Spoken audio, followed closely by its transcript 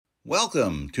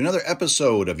Welcome to another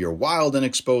episode of your Wild and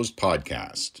Exposed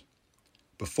podcast.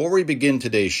 Before we begin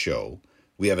today's show,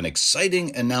 we have an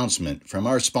exciting announcement from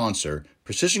our sponsor,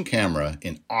 Precision Camera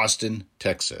in Austin,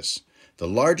 Texas, the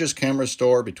largest camera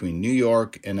store between New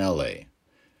York and LA.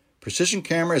 Precision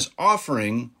Camera is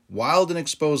offering Wild and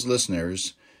Exposed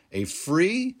listeners a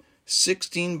free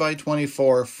 16 by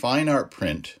 24 fine art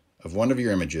print of one of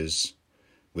your images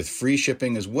with free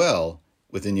shipping as well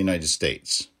within the United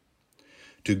States.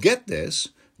 To get this,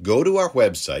 go to our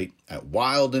website at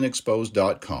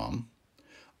wildandexposed.com.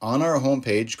 On our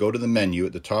homepage, go to the menu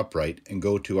at the top right and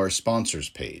go to our sponsors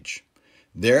page.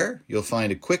 There, you'll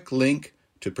find a quick link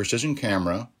to Precision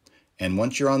Camera, and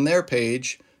once you're on their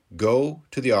page, go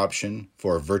to the option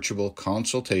for a virtual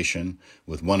consultation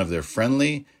with one of their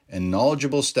friendly and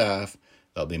knowledgeable staff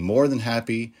that'll be more than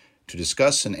happy to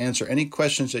discuss and answer any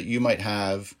questions that you might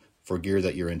have for gear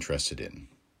that you're interested in.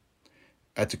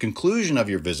 At the conclusion of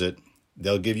your visit,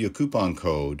 they'll give you a coupon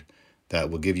code that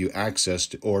will give you access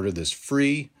to order this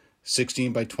free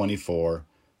 16 by 24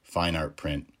 fine art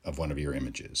print of one of your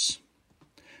images.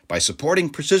 By supporting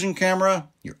Precision Camera,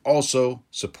 you're also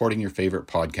supporting your favorite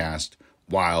podcast,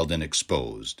 Wild and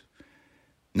Exposed.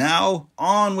 Now,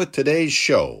 on with today's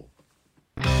show.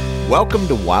 Welcome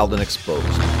to Wild and Exposed,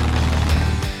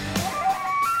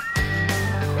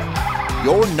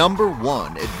 your number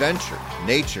one adventure,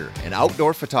 nature, and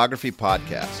outdoor photography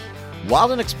podcast.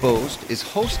 Wild and Exposed is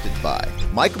hosted by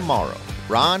Mike Amaro,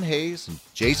 Ron Hayes, and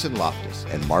Jason Loftus,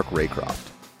 and Mark Raycroft.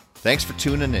 Thanks for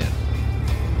tuning in.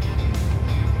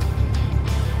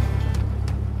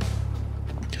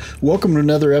 Welcome to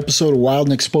another episode of Wild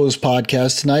and Exposed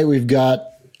podcast. Tonight we've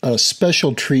got a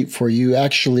special treat for you.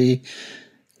 Actually,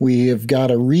 we have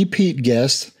got a repeat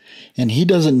guest, and he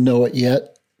doesn't know it yet,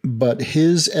 but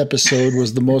his episode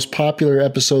was the most popular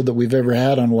episode that we've ever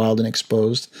had on Wild and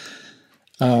Exposed.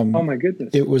 Oh my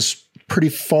goodness. It was pretty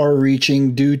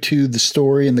far-reaching due to the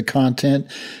story and the content,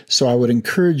 so I would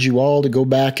encourage you all to go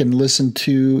back and listen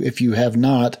to, if you have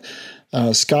not,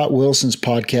 Scott Wilson's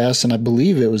podcast, and I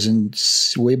believe it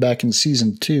was way back in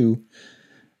season 2,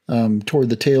 toward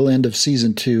the tail end of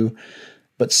season 2.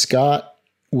 But Scott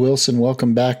Wilson,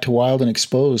 welcome back to Wild and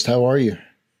Exposed. How are you?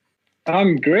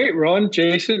 I'm great, Ron.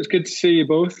 Jason, it's good to see you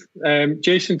both.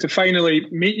 Jason, to finally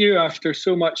meet you after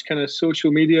so much kind of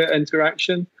social media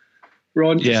interaction.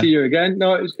 Ron, to see you again.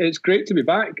 No, it's great to be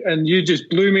back. And you just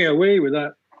blew me away with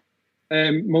that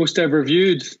most ever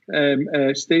viewed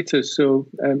status. So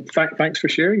thanks for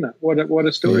sharing that. What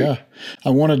a story. Yeah, I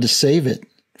wanted to save it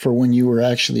for when you were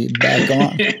actually back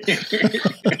on.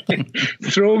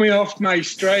 Throw me off my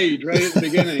stride right at the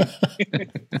beginning.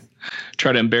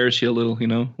 Try to embarrass you a little, you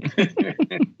know.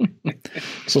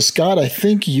 So, Scott, I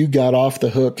think you got off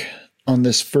the hook on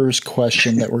this first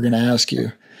question that we're going to ask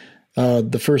you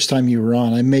the first time you were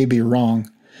on. I may be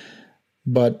wrong,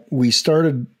 but we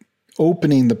started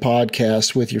opening the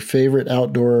podcast with your favorite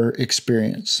outdoor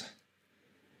experience.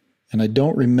 And I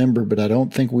don't remember, but I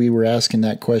don't think we were asking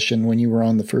that question when you were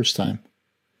on the first time.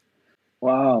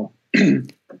 Wow.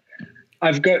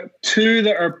 I've got two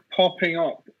that are popping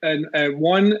up. And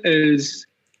one is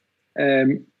a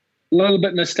little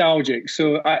bit nostalgic.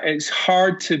 So it's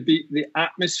hard to beat the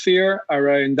atmosphere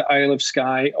around the Isle of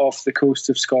Skye off the coast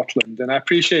of Scotland. And I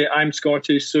appreciate I'm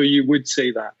Scottish, so you would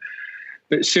say that.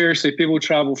 But seriously, people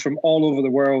travel from all over the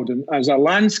world. And as a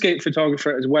landscape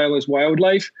photographer as well as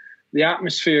wildlife, the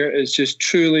atmosphere is just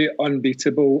truly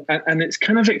unbeatable. And it's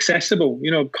kind of accessible. You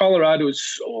know, Colorado is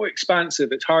so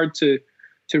expansive. It's hard to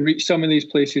reach some of these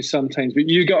places sometimes. But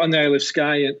you get on the Isle of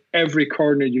Skye and every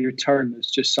corner you turn,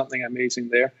 there's just something amazing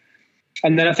there.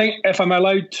 And then I think if I'm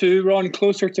allowed to, Ron,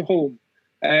 closer to home,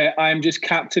 I'm just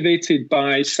captivated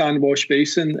by Sandwash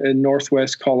Basin in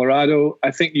northwest Colorado.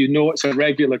 I think you know it's a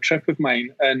regular trip of mine.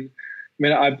 And I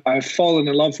mean, I've fallen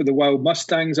in love with the wild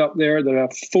mustangs up there. They're a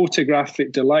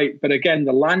photographic delight. But again,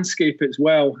 the landscape as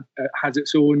well has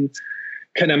its own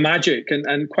kind of magic.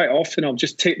 And quite often I'll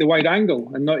just take the wide angle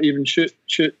and not even shoot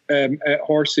at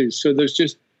horses. So there's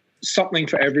just something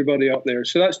for everybody up there.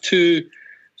 So that's two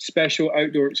special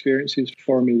outdoor experiences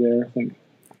for me there, I think.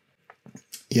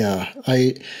 Yeah,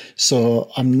 so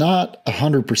I'm not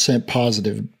 100%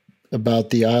 positive about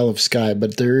the Isle of Skye,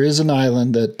 but there is an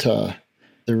island that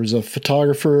there was a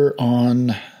photographer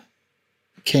on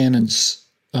Canon's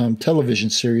television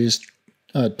series,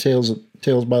 Tales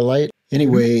by Light.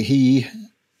 Anyway, he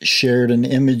shared an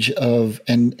image of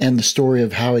and the story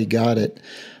of how he got it.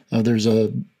 There's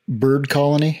a bird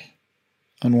colony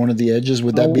on one of the edges.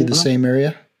 Would that be the same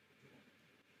area?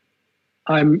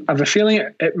 I have a feeling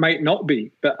it might not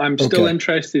be, but I'm still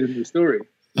interested in the story.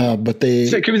 But they,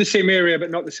 so it could be the same area, but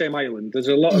not the same island. There's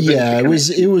a lot of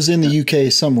it was in the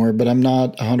UK somewhere, but I'm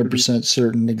not 100%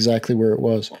 certain exactly where it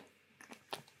was.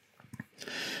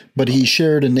 But he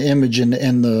shared an image, and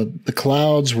the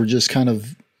clouds were just kind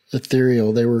of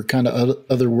ethereal. They were kind of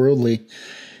otherworldly.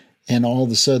 And all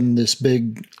of a sudden, this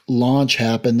big launch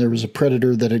happened. There was a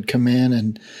predator that had come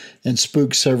in and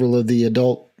spooked several of the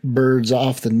adult birds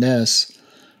off the nests,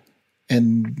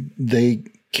 and they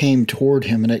came toward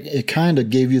him. And it kind of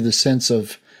gave you the sense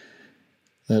of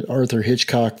that Arthur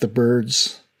Hitchcock, The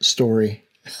Birds story,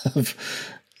 of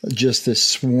just this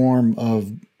swarm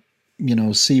of,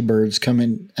 seabirds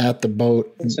coming at the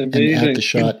boat and at the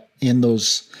shot in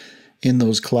those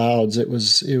clouds. It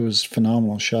was a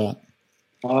phenomenal shot.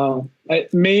 Wow.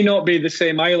 It may not be the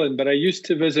same island, but I used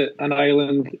to visit an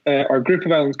island or a group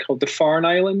of islands called the Farne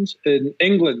Islands in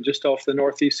England, just off the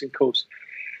northeastern coast.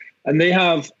 And they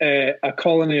have a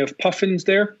colony of puffins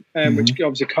there, which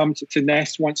obviously come to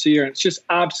nest once a year. And it's just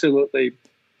absolutely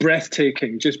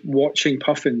breathtaking just watching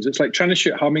puffins. It's like trying to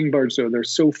shoot hummingbirds, though. They're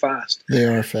so fast. They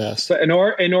are fast. But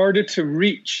in order to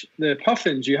reach the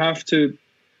puffins, you have to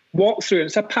walk through.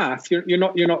 It's a path. You're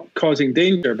not causing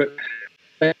danger, but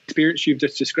the experience you've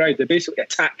just described, they basically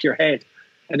attack your head.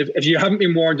 And if you haven't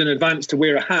been warned in advance to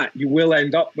wear a hat, you will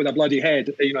end up with a bloody head,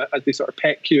 as they sort of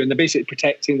peck you. And they're basically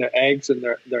protecting their eggs and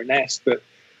their nest. But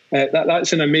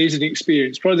that's an amazing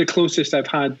experience. Probably the closest I've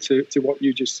had to what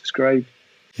you just described.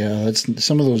 Yeah, that's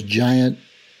some of those giant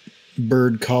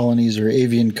bird colonies or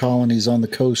avian colonies on the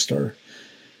coast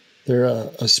they're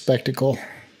a spectacle.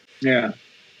 Yeah.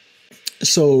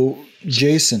 So,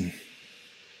 Jason.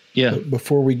 Yeah.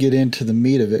 Before we get into the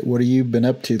meat of it, what have you been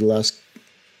up to the last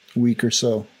week or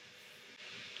so?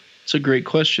 It's a great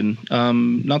question.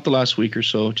 Not the last week or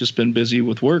so. Just been busy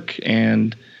with work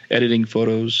and editing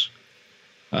photos.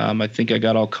 I think I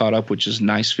got all caught up, which is a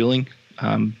nice feeling.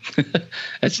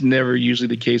 That's never usually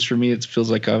the case for me. It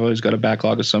feels like I've always got a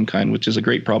backlog of some kind, which is a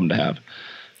great problem to have.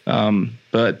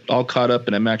 But all caught up,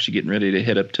 and I'm actually getting ready to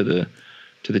head up to the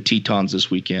Tetons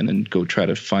this weekend and go try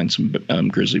to find some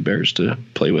grizzly bears to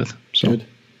play with. So, good.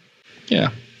 Yeah.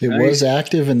 It was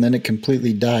active, and then it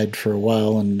completely died for a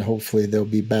while, and hopefully they'll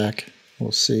be back.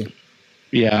 We'll see.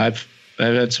 Yeah, I've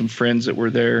had some friends that were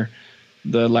there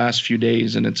the last few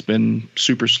days, and it's been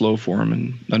super slow for them,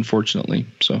 and unfortunately.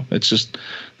 So it's just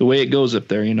the way it goes up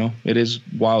there, It is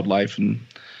wildlife, and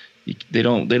they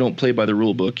don't play by the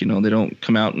rule book, They don't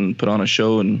come out and put on a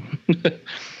show and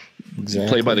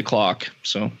play by the clock.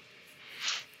 So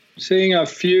seeing a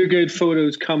few good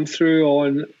photos come through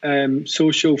on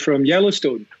social from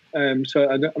Yellowstone. So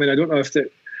I don't know if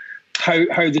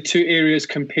how the two areas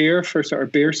compare for sort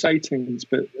of bear sightings,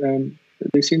 but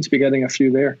they seem to be getting a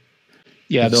few there.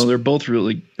 Yeah, though they're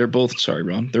both sorry,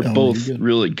 Ron. They're both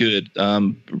really good.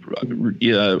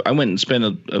 Yeah, I went and spent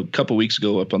a couple weeks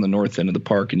ago up on the north end of the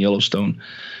park in Yellowstone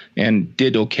and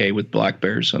did okay with black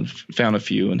bears. I found a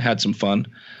few and had some fun.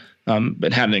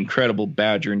 But had an incredible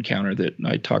badger encounter that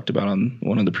I talked about on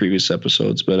one of the previous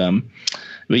episodes. But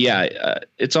yeah,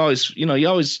 it's always, you're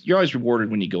always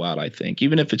rewarded when you go out, I think,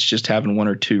 even if it's just having one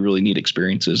or two really neat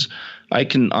experiences. I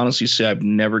can honestly say I've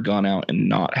never gone out and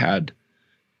not had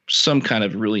some kind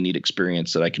of really neat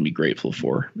experience that I can be grateful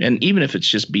for. And even if it's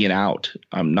just being out,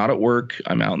 I'm not at work,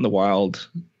 I'm out in the wild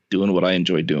doing what I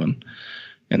enjoy doing.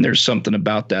 And there's something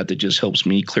about that just helps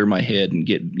me clear my head and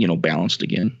get, balanced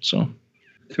again. So.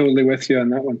 Totally with you on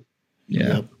that one.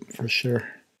 Yeah, yep, for sure.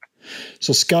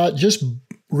 So Scott, just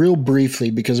real briefly,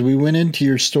 because we went into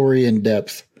your story in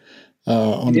depth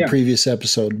on the previous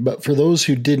episode, but for those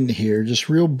who didn't hear, just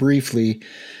real briefly,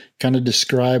 kind of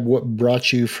describe what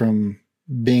brought you from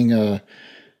being a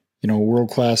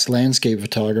world-class landscape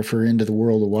photographer into the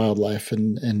world of wildlife,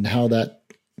 and how that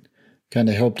kind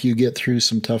of helped you get through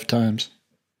some tough times.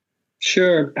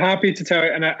 Sure, happy to tell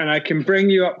you, and I can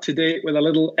bring you up to date with a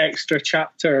little extra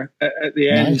chapter at the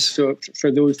end. Nice. So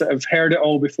for those that have heard it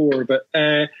all before, but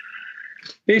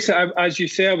basically, as you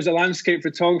say, I was a landscape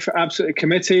photographer, absolutely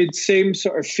committed. Same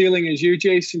sort of feeling as you,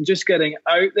 Jason. Just getting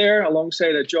out there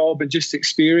alongside a job and just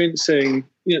experiencing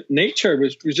nature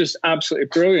was just absolutely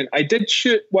brilliant. I did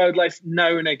shoot wildlife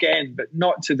now and again, but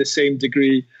not to the same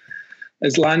degree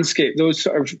as landscape. Those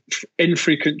sort of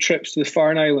infrequent trips to the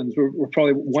Farne Islands were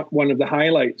probably one of the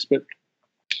highlights. But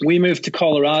we moved to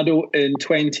Colorado in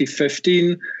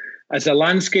 2015 as a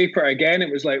landscaper. Again,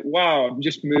 it was like, wow, I'm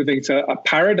just moving to a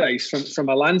paradise from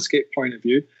a landscape point of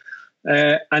view.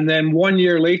 And then 1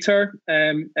 year later,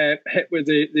 hit with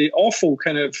the awful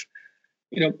kind of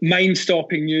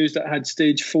mind-stopping news that I had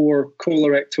stage 4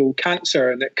 colorectal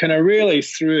cancer, and it kind of really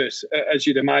threw us, as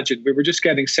you'd imagine. We were just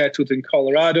getting settled in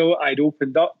Colorado. I'd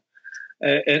opened up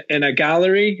in a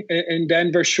gallery in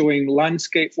Denver showing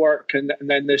landscape work, and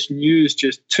then this news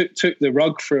just took the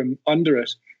rug from under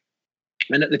us.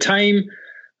 And at the time,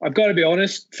 I've got to be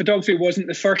honest, photography wasn't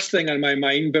the first thing on my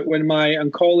mind, but when my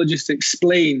oncologist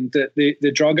explained that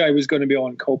the drug I was going to be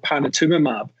on, called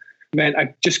panitumumab, meant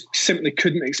I just simply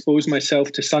couldn't expose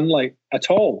myself to sunlight at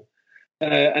all.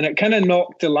 And it kind of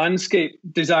knocked the landscape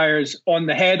desires on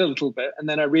the head a little bit. And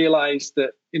then I realized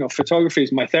that, photography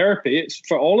is my therapy. It's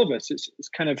for all of us. It's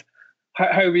kind of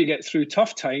how we get through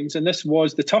tough times. And this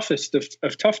was the toughest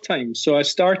of tough times. So I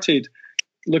started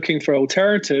looking for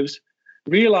alternatives,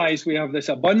 realized we have this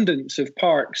abundance of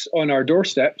parks on our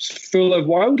doorsteps full of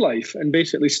wildlife, and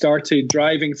basically started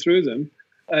driving through them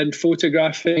and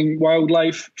photographing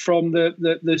wildlife from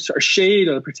the sort of shade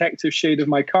or the protective shade of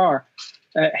my car.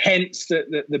 Hence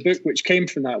the book which came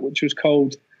from that, which was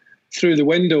called Through the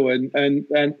Window,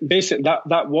 and basically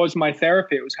that was my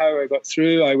therapy. It was how I got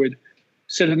through. I would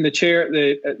sit in the chair at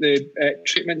the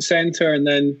treatment center and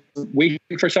then waiting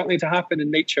for something to happen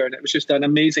in nature, and it was just an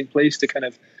amazing place to kind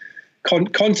of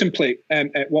contemplate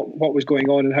what was going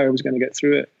on and how I was going to get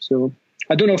through it. So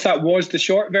I don't know if that was the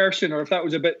short version or if that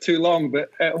was a bit too long,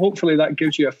 but hopefully that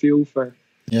gives you a feel for.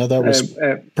 Yeah, that was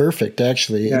perfect,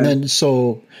 actually. Yeah. And then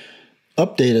so.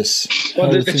 Update us.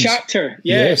 Well, the chapter,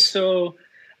 yes. So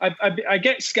I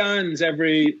get scans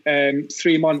every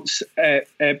 3 months.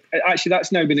 Actually, that's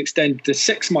now been extended to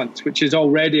 6 months, which is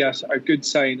already a good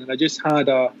sign. And I just had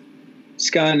a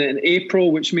scan in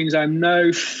April, which means I'm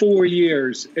now 4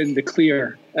 years in the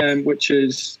clear, which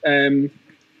is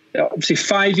obviously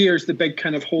 5 years, the big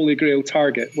kind of holy grail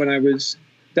target. When I was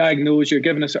diagnosed, you're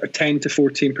given a sort of 10 to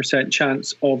 14%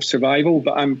 chance of survival,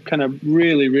 but I'm kind of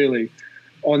really, really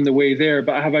on the way there.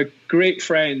 But I have a great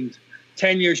friend,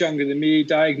 10 years younger than me,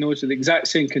 diagnosed with the exact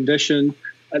same condition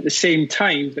at the same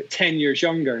time, but 10 years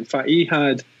younger. In fact, he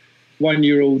had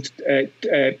 1-year-old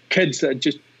kids that had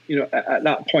just, at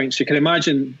that point. So you can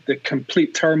imagine the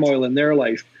complete turmoil in their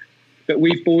life. But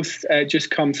we've both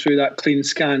just come through that clean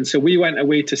scan. So we went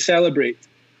away to celebrate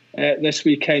this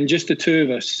weekend, just the two of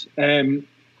us, in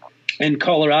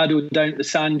Colorado, down at the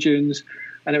sand dunes.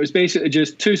 And it was basically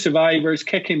just two survivors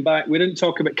kicking back. We didn't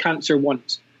talk about cancer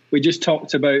once. We just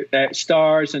talked about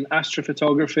stars and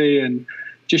astrophotography and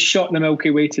just shot the Milky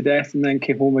Way to death and then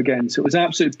came home again. So it was an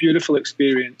absolutely beautiful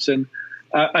experience and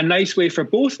a nice way for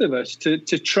both of us to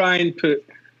try and put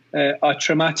a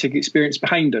traumatic experience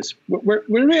behind us. We're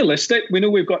realistic. We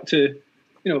know we've got to,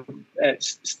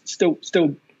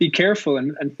 still be careful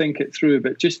and think it through.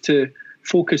 But just to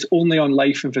focus only on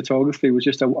life and photography was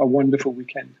just a wonderful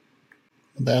weekend.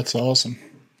 That's awesome.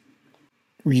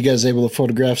 Were you guys able to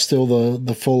photograph still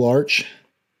the full arch?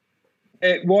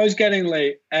 It was getting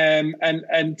late,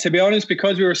 and to be honest,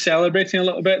 because we were celebrating a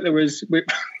little bit,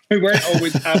 we weren't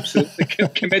always absolutely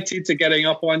committed to getting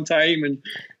up on time and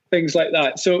things like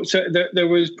that. So there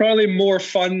was probably more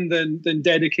fun than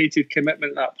dedicated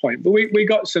commitment at that point. But we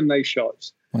got some nice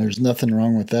shots. Well, there's nothing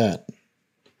wrong with that.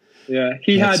 Yeah,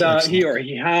 he has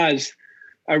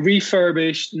a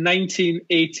refurbished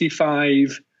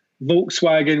 1985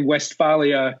 Volkswagen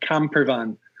Westfalia camper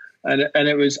van, and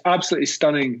it was absolutely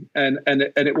stunning, and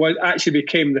it was actually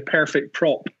became the perfect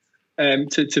prop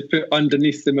to put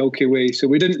underneath the Milky Way. So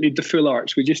we didn't need the full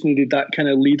arch; we just needed that kind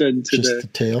of lead into the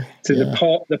tail, to the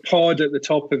pod at the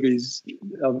top of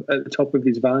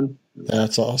his van.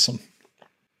 That's awesome.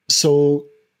 So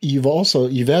you've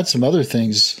had some other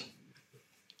things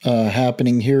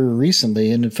happening here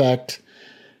recently, and in fact.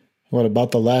 What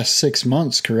about the last 6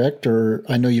 months, correct? Or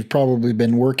I know you've probably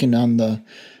been working on the,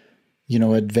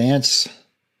 advance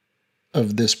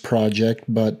of this project,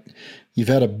 but you've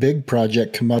had a big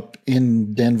project come up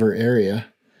in Denver area.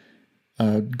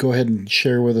 Go ahead and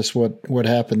share with us what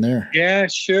happened there. Yeah,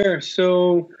 sure.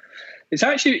 So it's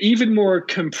actually even more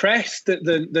compressed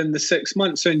than the 6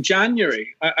 months. So in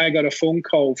January, I got a phone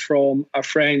call from a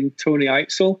friend, Tony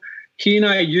Eitzel. He and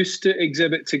I used to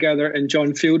exhibit together in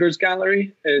John Fielder's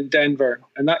gallery in Denver,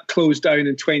 and that closed down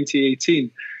in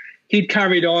 2018. He'd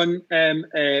carried on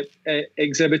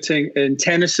exhibiting in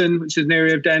Tennyson, which is an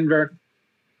area of Denver,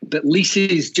 but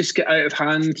leases just get out of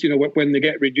hand, when they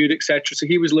get renewed, etc. So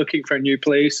he was looking for a new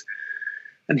place.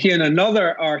 And he and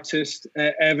another artist,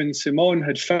 Evan Simon,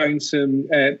 had found some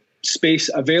space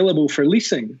available for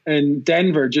leasing in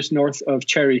Denver, just north of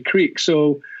Cherry Creek.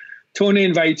 So Tony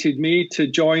invited me to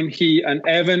join he and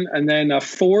Evan, and then a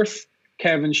fourth,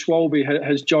 Kevin Schwalbe,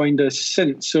 has joined us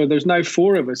since. So there's now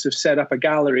 4 of us have set up a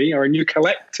gallery, or a new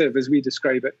collective, as we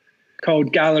describe it,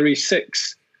 called Gallery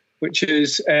 6, which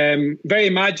is very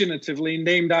imaginatively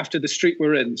named after the street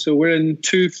we're in. So we're in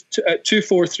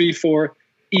 2434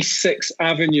 East 6th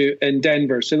Avenue in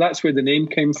Denver. So that's where the name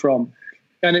came from.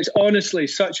 And it's honestly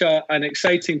such an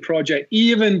exciting project,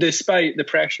 even despite the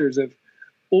pressures of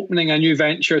opening a new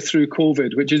venture through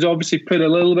COVID, which has obviously put a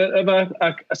little bit of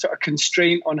a sort of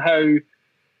constraint on how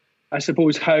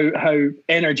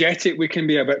energetic we can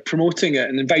be about promoting it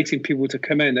and inviting people to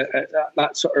come in at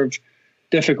that sort of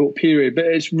difficult period. But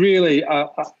it's really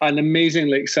an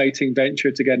amazingly exciting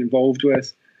venture to get involved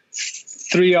with.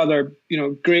 3 other,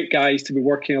 great guys to be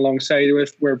working alongside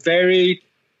with. We're very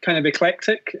kind of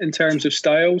eclectic in terms of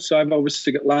style. So I've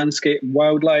obviously got landscape and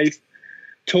wildlife.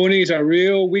 Tony's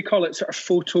we call it sort of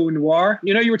photo noir.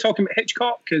 You were talking about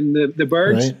Hitchcock and the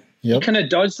birds. Right. Yep. He kind of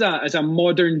does that as a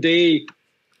modern day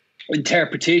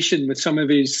interpretation with some of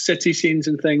his city scenes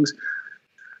and things.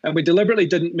 And we deliberately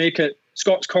didn't make it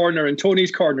Scott's Corner and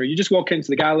Tony's Corner. You just walk into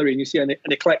the gallery and you see an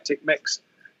eclectic mix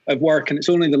of work, and it's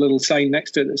only the little sign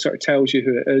next to it that sort of tells you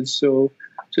who it is. So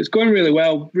it's going really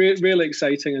well, really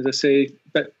exciting, as I say,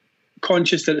 but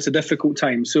conscious that it's a difficult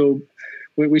time. So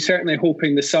we're certainly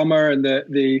hoping the summer and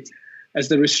as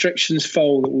the restrictions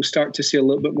fall, that we'll start to see a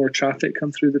little bit more traffic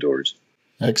come through the doors.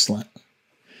 Excellent.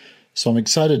 So I'm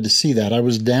excited to see that. I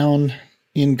was down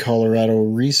in Colorado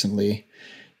recently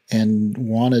and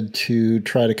wanted to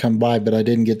try to come by, but I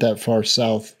didn't get that far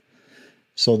south.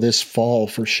 So this fall,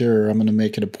 for sure, I'm going to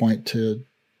make it a point to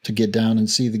get down and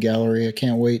see the gallery. I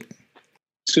can't wait.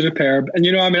 Superb. And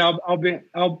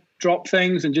I'll drop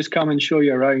things and just come and show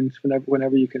you around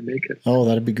whenever you can make it. Oh,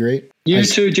 that'd be great. You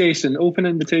too, Jason. Open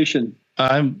invitation.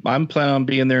 I'm planning on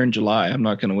being there in July. I'm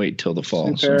not going to wait till the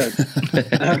fall. Superb. So.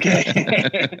 Okay.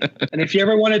 And if you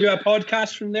ever want to do a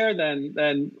podcast from there,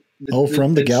 then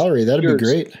from the gallery, that'd be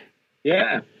great.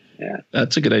 Yeah.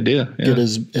 That's a good idea. Yeah. Get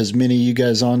as many of you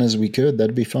guys on as we could.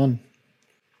 That'd be fun.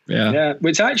 Yeah.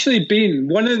 It's actually been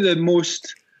one of the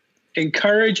most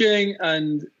encouraging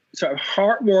and sort of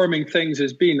heartwarming things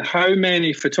has been how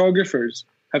many photographers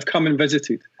have come and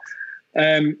visited.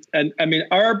 And I mean,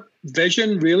 our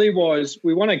vision really was,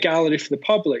 we want a gallery for the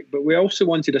public, but we also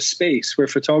wanted a space where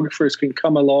photographers can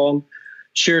come along,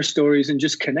 share stories and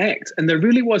just connect. And there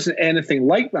really wasn't anything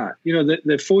like that.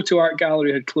 The photo art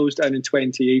gallery had closed down in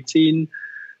 2018.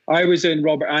 I was in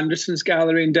Robert Anderson's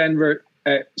gallery in Denver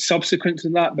subsequent to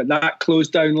that, but that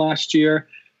closed down last year.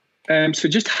 So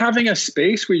just having a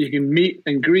space where you can meet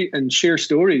and greet and share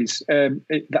stories,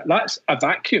 that's a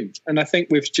vacuum. And I think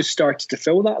we've just started to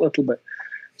fill that a little bit.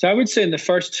 So I would say in the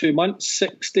first 2 months,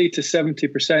 60 to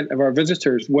 70% of our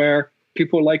visitors were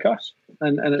people like us.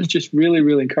 And it's just really,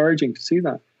 really encouraging to see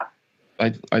that.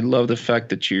 I love the fact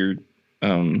that you're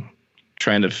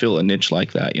trying to fill a niche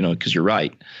like that, because you're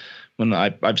right. When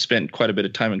I've spent quite a bit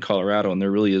of time in Colorado, and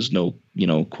there really is no,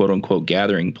 quote unquote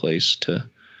gathering place to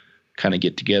kind of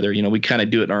get together. We kind of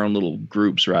do it in our own little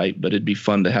groups, right? But it'd be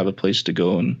fun to have a place to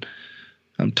go and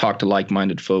talk to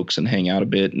like-minded folks and hang out a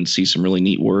bit and see some really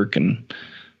neat work and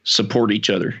support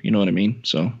each other. You know what I mean?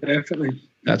 So definitely.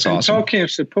 That's awesome. Talking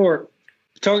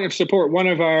of support, one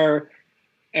of our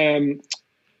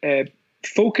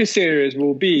focus areas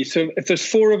will be, so if there's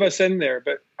 4 of us in there,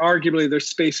 but arguably there's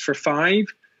space for 5,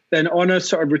 then on a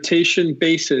sort of rotation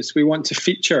basis, we want to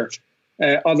feature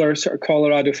other sort of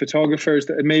Colorado photographers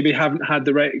that maybe haven't had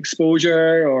the right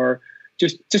exposure or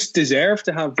just deserve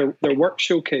to have their work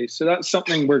showcased. So that's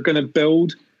something we're going to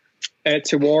build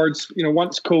towards.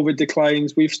 Once COVID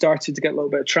declines, we've started to get a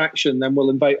little bit of traction, then we'll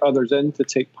invite others in to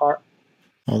take part.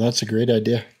 Oh, that's a great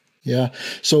idea. Yeah.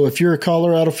 So if you're a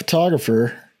Colorado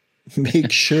photographer,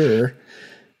 make sure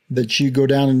that you go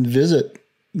down and visit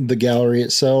the gallery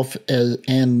itself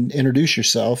and introduce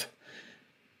yourself.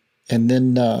 And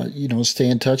then, stay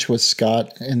in touch with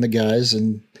Scott and the guys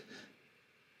and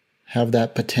have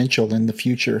that potential in the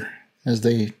future as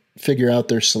they figure out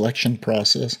their selection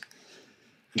process.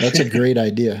 That's a great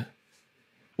idea.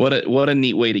 What a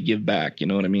neat way to give back. You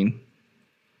know what I mean?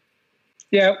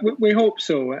 Yeah, we hope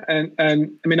so. And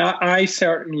I mean, I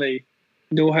certainly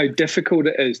know how difficult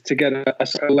it is to get a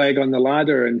sort of leg on the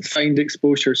ladder and find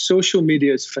exposure. Social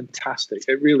media is fantastic.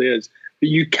 It really is. But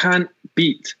you can't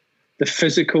beat the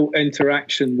physical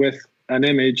interaction with an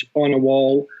image on a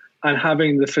wall and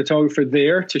having the photographer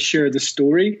there to share the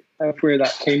story of where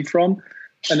that came from.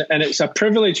 And it's a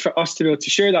privilege for us to be able to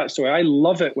share that story. I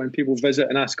love it when people visit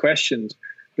and ask questions.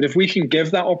 But if we can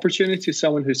give that opportunity to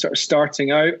someone who's sort of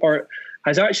starting out or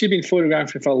has actually been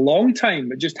photographing for a long time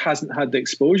but just hasn't had the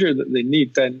exposure that they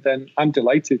need, then I'm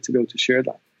delighted to be able to share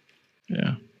that.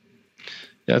 Yeah.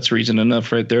 That's reason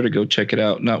enough right there to go check it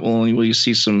out. Not only will you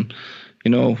see some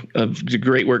of the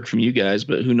great work from you guys,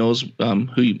 but who knows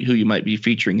who you might be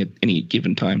featuring at any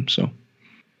given time. So,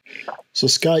 So,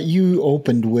 Scott, you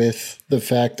opened with the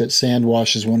fact that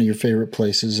Sandwash is one of your favorite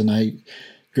places, and I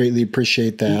greatly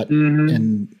appreciate that. Mm-hmm.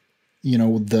 And, you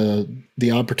know,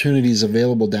 the opportunities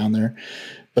available down there.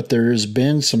 But there's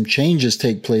been some changes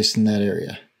take place in that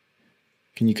area.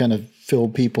 Can you kind of fill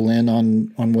people in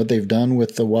on what they've done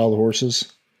with the wild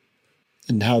horses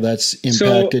and how that's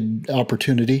impacted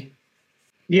opportunity?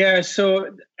 Yeah,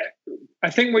 so I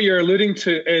think what you're alluding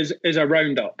to is a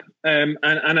roundup. And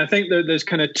I think that there's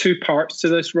kind of two parts to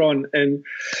this, Ron. And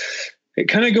it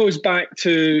kind of goes back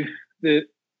to the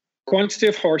quantity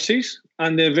of horses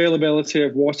and the availability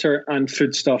of water and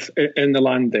foodstuff in the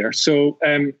land there. So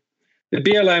the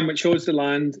BLM, which owns the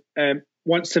land,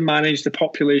 wants to manage the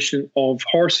population of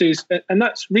horses, and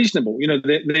that's reasonable. You know,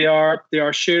 they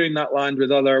are sharing that land with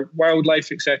other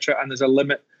wildlife, etc., and there's a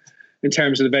limit in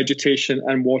terms of the vegetation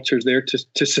and waters there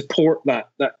to support that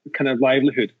kind of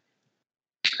livelihood.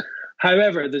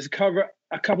 However, there's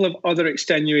a couple of other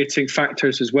extenuating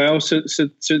factors as well. So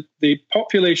the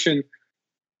population,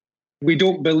 we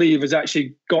don't believe, has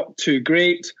actually got too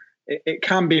great. It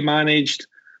can be managed.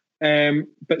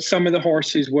 But some of the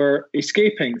horses were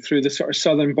escaping through the sort of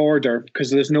southern border because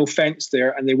there's no fence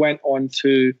there, and they went on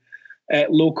to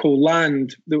local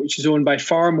land which is owned by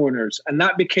farm owners, and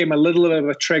that became a little bit of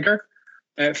a trigger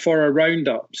for a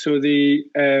roundup. So the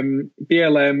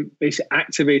BLM basically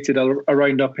activated a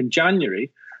roundup in January,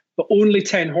 but only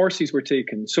 10 horses were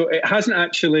taken. So it hasn't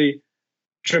actually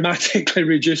dramatically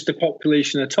reduced the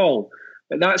population at all.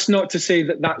 But that's not to say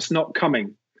that that's not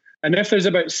coming. And if there's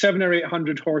about 700 or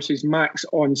 800 horses max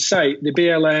on site, the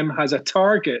BLM has a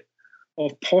target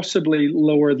of possibly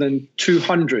lower than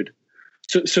 200.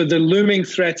 So the looming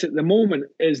threat at the moment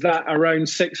is that around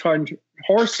 600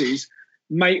 horses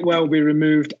might well be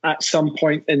removed at some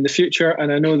point in the future.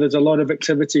 And I know there's a lot of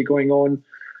activity going on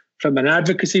from an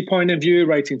advocacy point of view,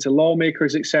 writing to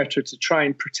lawmakers, etc., to try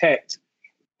and protect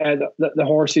the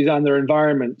horses and their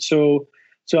environment. So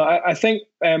I think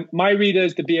my read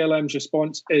is the BLM's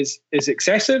response is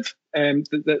excessive.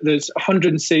 There's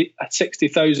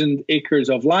 160,000 acres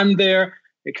of land there.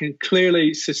 It can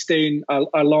clearly sustain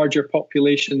a larger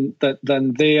population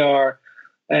than they are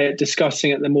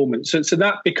discussing at the moment. So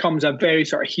that becomes a very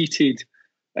sort of heated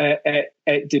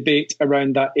debate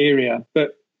around that area.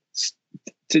 But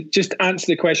to just answer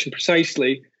the question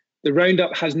precisely, the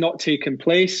roundup has not taken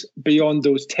place beyond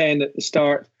those 10 at the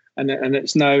start. And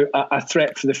it's now a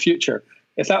threat for the future.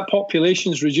 If that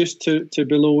population is reduced to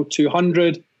below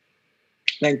 200,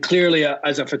 then clearly,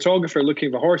 as a photographer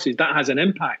looking for horses, that has an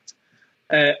impact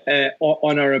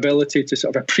on our ability to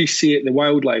sort of appreciate the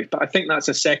wildlife. But I think that's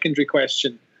a secondary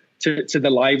question to the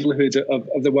livelihood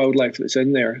of the wildlife that's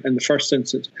in there in the first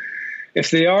instance. If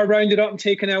they are rounded up and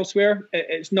taken elsewhere,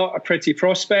 it's not a pretty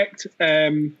prospect.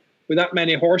 With that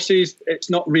many horses, it's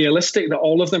not realistic that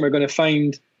all of them are going to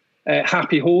find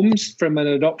happy homes from an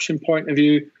adoption point of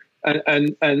view,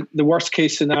 and the worst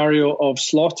case scenario of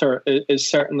slaughter is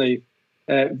certainly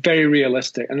very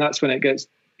realistic, and that's when it gets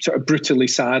sort of brutally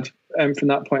sad from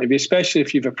that point of view, especially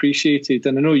if you've appreciated,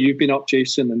 and I know you've been up,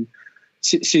 Jason, and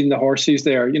seen the horses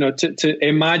there. You know, to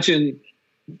imagine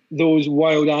those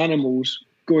wild animals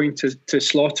going to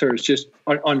slaughter is just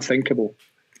unthinkable.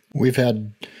 We've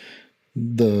had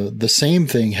the same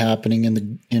thing happening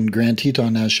in Grand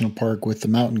Teton National Park with the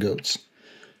mountain goats.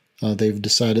 They've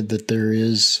decided that there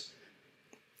is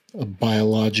a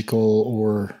biological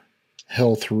or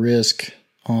health risk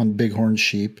on bighorn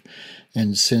sheep,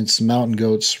 and since mountain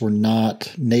goats were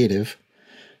not native,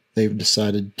 they've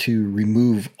decided to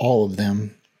remove all of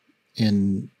them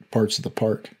in parts of the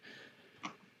park.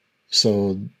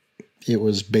 So it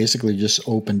was basically just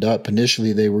opened up.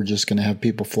 Initially, they were just going to have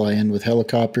people fly in with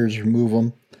helicopters, remove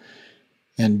them,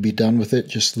 and be done with it,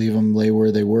 just leave them lay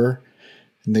where they were.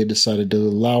 And they decided to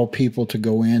allow people to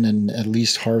go in and at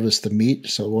least harvest the meat,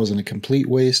 so it wasn't a complete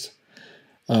waste.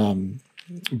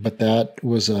 But that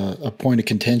was a point of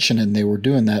contention, and they were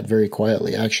doing that very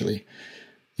quietly, actually.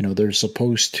 You know, they're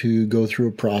supposed to go through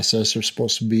a process. There's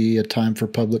supposed to be a time for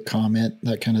public comment,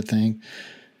 that kind of thing.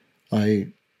 I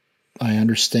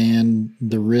understand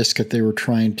the risk that they were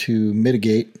trying to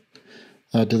mitigate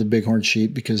to the bighorn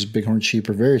sheep, because bighorn sheep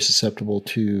are very susceptible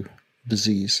to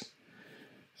disease,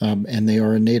 and they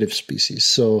are a native species.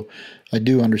 So I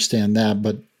do understand that,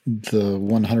 but the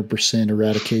 100%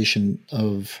 eradication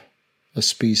of a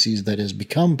species that has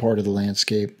become part of the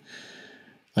landscape,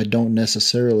 I don't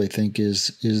necessarily think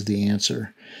is the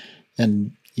answer.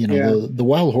 And you know, the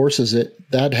wild horses,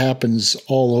 that happens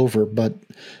all over, but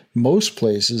most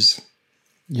places,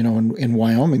 you know, in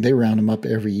Wyoming, they round them up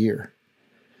every year.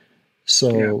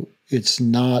 So it's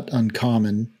not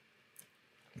uncommon.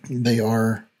 They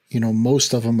are,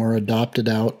 most of them are adopted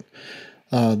out.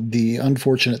 The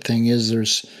unfortunate thing is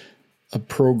there's a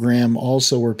program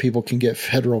also where people can get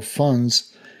federal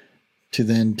funds to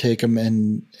then take them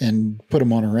and put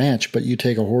them on a ranch. But you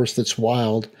take a horse that's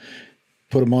wild,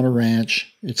 put them on a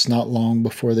ranch. It's not long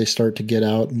before they start to get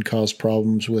out and cause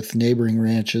problems with neighboring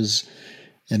ranches.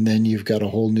 And then you've got a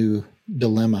whole new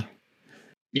dilemma.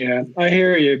 Yeah, I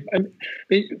hear you. I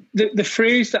mean, the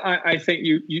phrase that I think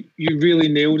you really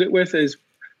nailed it with is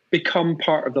become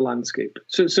part of the landscape.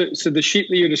 So the sheep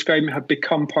that you're describing have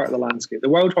become part of the landscape. The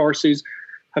wild horses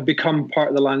have become part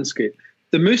of the landscape.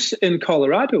 The moose in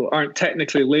Colorado aren't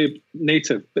technically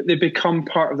native, but they become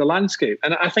part of the landscape.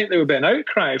 And I think there would be an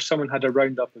outcry if someone had a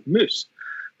roundup of moose.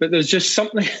 But there's just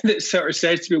something that sort of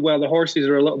says to me, well, the horses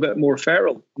are a little bit more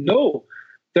feral. No,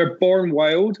 they're born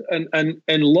wild, and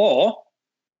in law,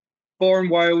 born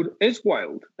wild is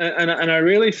wild. And I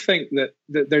really think that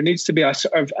there needs to be a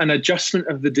sort of an adjustment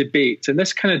of the debate. And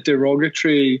this kind of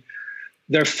derogatory,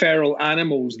 they're feral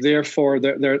animals, therefore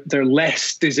they're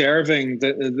less deserving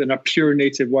than a pure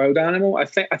native wild animal. I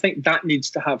think that needs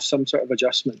to have some sort of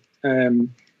adjustment.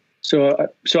 So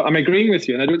I'm agreeing with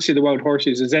you, and I don't see the wild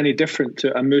horses as any different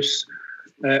to a moose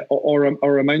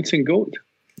or a mountain goat.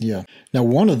 Yeah. Now,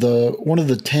 one of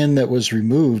the 10 that was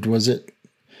removed, was it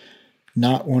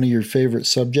not one of your favorite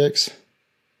subjects?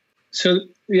 So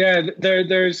yeah,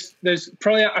 there's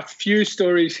probably a few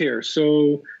stories here.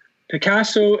 So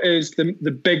Picasso is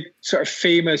the big sort of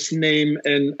famous name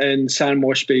in San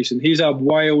Wash Basin. He's a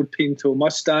wild Pinto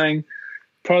Mustang,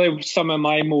 probably some of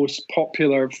my most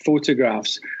popular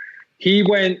photographs. He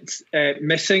went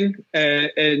missing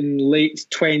in late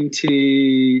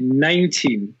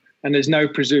 2019 and is now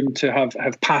presumed to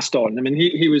have passed on. I mean,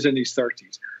 he was in his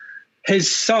 30s.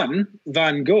 His son,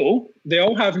 Van Gogh, they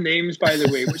all have names, by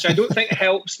the way, which I don't think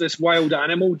helps this wild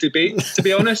animal debate, to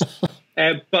be honest.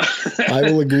 But I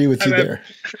will agree with you there.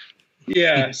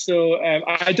 Yeah, so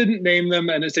I didn't name them,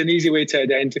 and it's an easy way to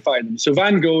identify them. So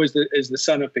Van Gogh is the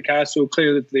son of Picasso,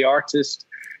 clearly the artist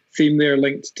theme there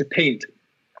linked to paint.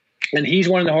 And he's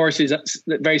one of the horses that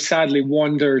very sadly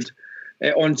wandered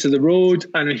onto the road,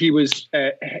 and he was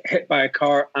hit by a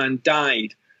car and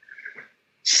died.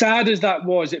 Sad as that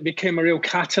was, it became a real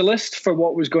catalyst for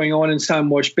what was going on in San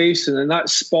Wash Basin, and that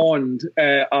spawned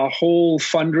a whole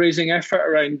fundraising effort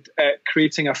around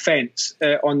creating a fence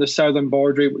on the southern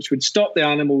boundary, which would stop the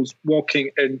animals walking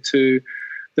into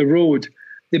the road.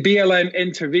 The BLM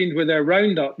intervened with their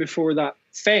roundup before that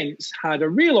fence had a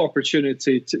real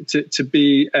opportunity to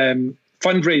be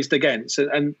fundraised against,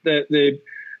 and the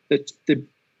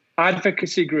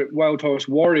advocacy group Wild Horse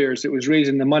Warriors that was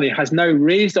raising the money has now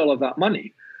raised all of that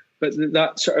money, but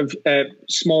that sort of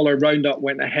smaller roundup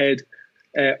went ahead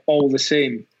all the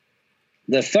same.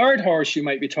 The third horse you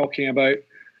might be talking about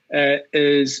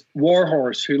is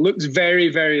Warhorse, who looks very,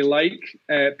 very like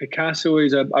Picasso.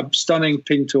 He's a stunning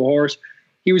Pinto horse.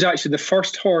 He was actually the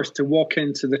first horse to walk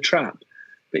into the trap,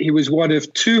 but he was one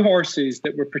of two horses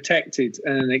that were protected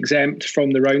and exempt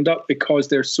from the roundup because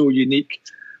they're so unique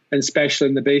and special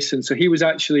in the basin. So he was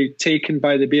actually taken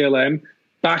by the BLM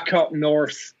back up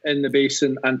north in the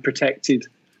basin and protected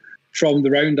from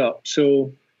the roundup.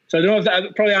 So I don't know if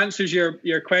that probably answers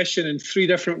your question in three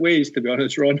different ways, to be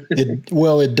honest, Ron.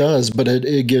 It does, but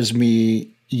it gives me,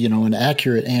 an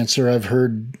accurate answer. I've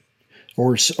heard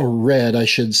or read, I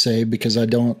should say, because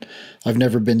I've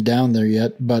never been down there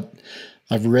yet, but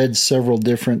I've read several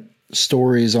different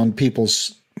stories on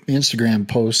people's Instagram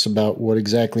posts about what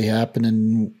exactly happened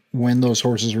and when those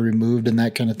horses were removed and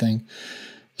that kind of thing.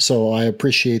 So I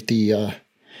appreciate the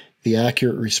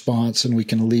accurate response, and we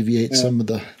can alleviate some of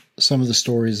the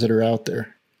stories that are out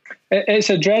there. It's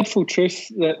a dreadful truth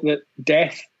that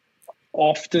death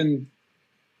often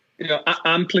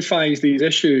amplifies these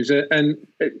issues, and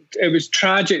it was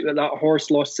tragic that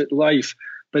horse lost its life,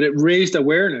 but it raised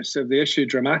awareness of the issue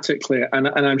dramatically, and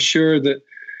I'm sure that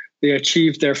they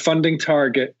achieved their funding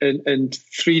target at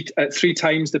three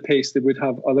times the pace they would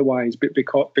have otherwise,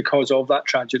 because of that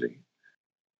tragedy.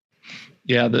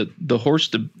 Yeah, the horse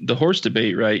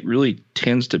debate, right, really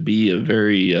tends to be a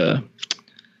very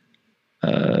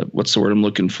what's the word I'm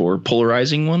looking for?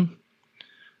 Polarizing one.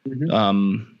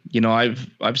 Mm-hmm.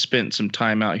 I've spent some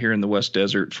time out here in the West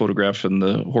Desert photographing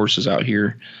the horses out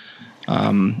here,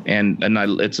 and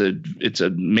it's an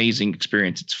amazing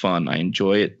experience. It's fun. I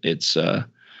enjoy it. It's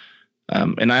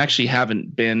and I actually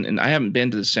haven't been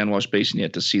to the San Wash Basin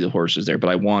yet to see the horses there, but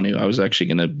I want to. I was actually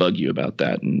going to bug you about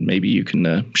that, and maybe you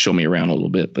can show me around a little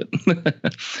bit. But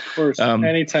of course,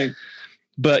 anytime.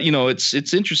 But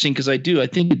it's interesting because I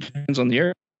think it depends on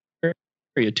the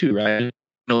area too, right?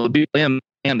 the BLM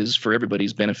land is for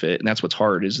everybody's benefit, and that's what's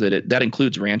hard. Is that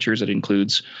includes ranchers, it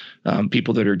includes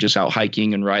people that are just out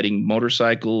hiking and riding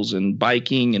motorcycles and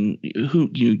biking and who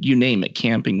you name it,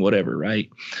 camping, whatever, right?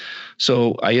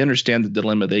 So I understand the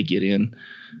dilemma they get in,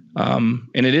 and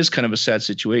it is kind of a sad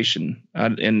situation,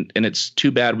 and it's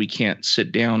too bad we can't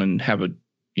sit down and have a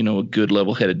good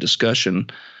level-headed discussion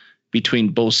between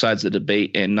both sides of the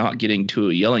debate and not getting to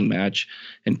a yelling match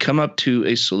and come up to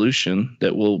a solution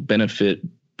that will benefit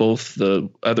both the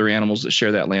other animals that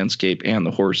share that landscape and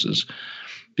the horses.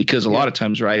 Because a lot of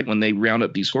times, right, when they round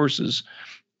up these horses,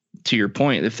 to your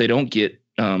point, if they don't get,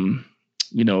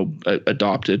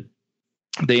 adopted,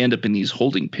 they end up in these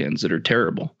holding pens that are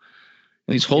terrible.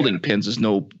 And these holding pens is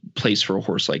no place for a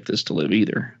horse like this to live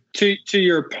either. To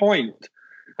your point,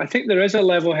 I think there is a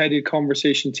level-headed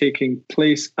conversation taking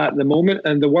place at the moment,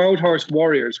 and the Wild Horse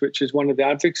Warriors, which is one of the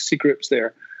advocacy groups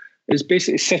there, is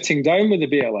basically sitting down with the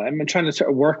BLM and trying to sort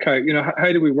of work out,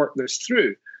 how do we work this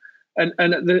through? And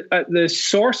at the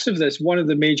source of this, one of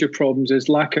the major problems is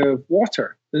lack of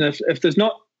water. And if there's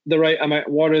not the right amount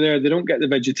of water there, they don't get the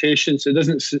vegetation, so it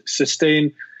doesn't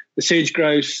sustain the sage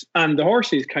grouse and the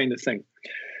horses kind of thing.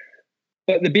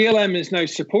 But the BLM is now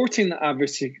supporting the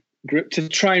advocacy group to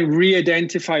try and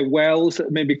re-identify wells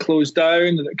that may be closed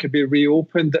down, that could be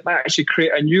reopened, that might actually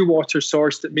create a new water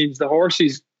source that means the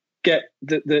horses get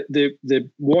the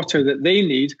water that they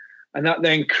need, and that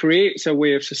then creates a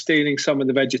way of sustaining some of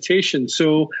the vegetation.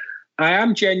 So I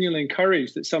am genuinely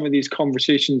encouraged that some of these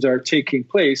conversations are taking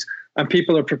place and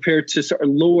people are prepared to sort of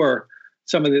lower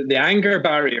some of the anger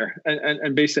barrier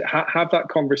and basically have that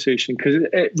conversation, because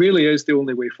it really is the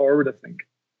only way forward, I think.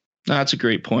 No, that's a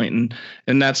great point.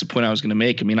 And that's the point I was going to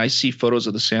make. I mean, I see photos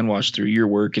of the Sandwash through your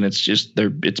work, and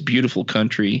it's beautiful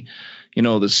country.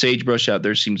 The sagebrush out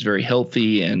there seems very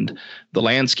healthy and the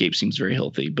landscape seems very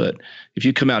healthy. But if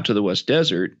you come out to the West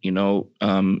Desert,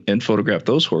 and photograph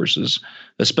those horses,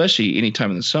 especially any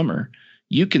time in the summer,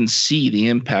 you can see the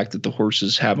impact that the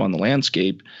horses have on the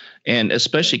landscape, and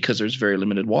especially because there's very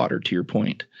limited water, to your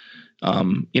point.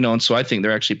 And so I think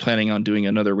they're actually planning on doing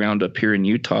another roundup here in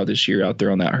Utah this year out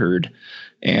there on that herd.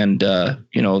 And,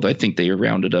 I think they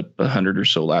rounded up 100 or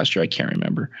so last year. I can't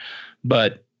remember.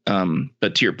 But to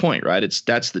your point, right,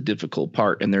 that's the difficult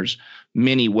part. And there's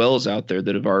many wells out there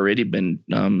that have already been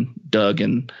dug,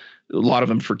 and a lot of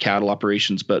them for cattle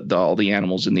operations, but all the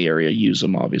animals in the area use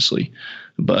them, obviously.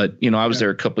 But, I was there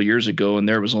a couple of years ago, and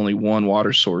there was only one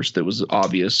water source that was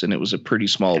obvious, and it was a pretty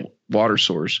small water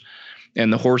source.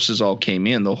 And the horses all came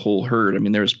in, the whole herd. I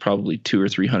mean, there was probably 200 or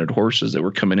 300 horses that were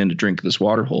coming in to drink this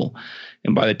water hole.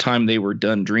 And by the time they were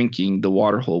done drinking, the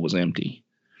water hole was empty.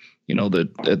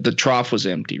 The trough was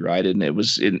empty, right? And it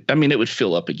would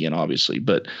fill up again, obviously.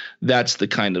 But that's the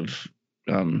kind of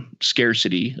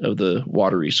scarcity of the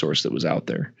water resource that was out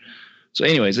there. So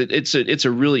anyways, it's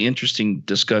a really interesting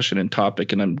discussion and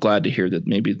topic. And I'm glad to hear that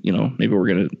maybe we're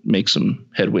going to make some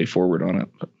headway forward on it.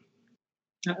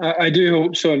 I do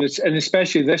hope so, and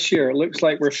especially this year, it looks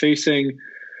like we're facing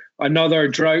another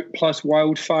drought plus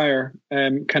wildfire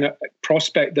kind of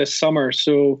prospect this summer.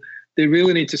 So they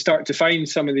really need to start to find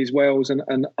some of these wells and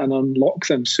unlock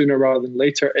them sooner rather than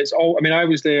later. I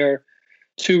was there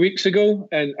 2 weeks ago,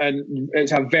 and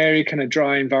it's a very kind of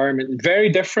dry environment, very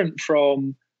different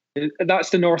from.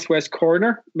 That's the northwest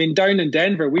corner. I mean, down in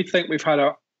Denver, we think we've had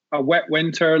a wet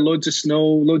winter, loads of snow,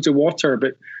 loads of water,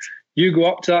 but you go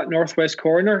up to that northwest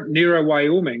corner nearer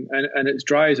Wyoming, and it's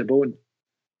dry as a bone.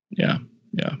 Yeah.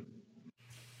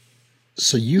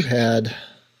 So you had,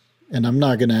 and I'm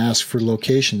not going to ask for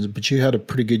locations, but you had a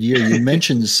pretty good year. You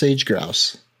mentioned sage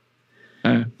grouse.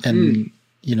 And,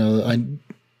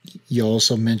 you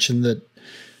also mentioned that,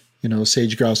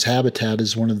 sage grouse habitat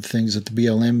is one of the things that the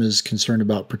BLM is concerned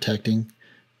about protecting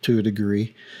to a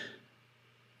degree.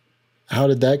 How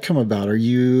did that come about? Are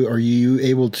you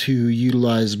able to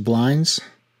utilize blinds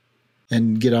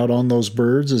and get out on those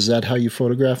birds? Is that how you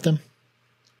photograph them?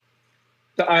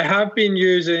 I have been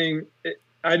using,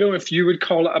 I don't know if you would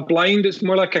call it a blind. It's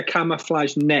more like a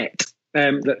camouflage net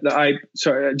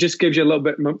it just gives you a little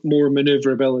bit more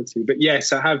maneuverability. But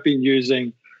yes, I have been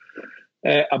using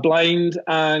a blind,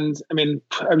 and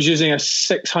I was using a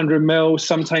 600 mil,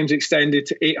 sometimes extended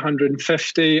to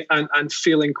 850, and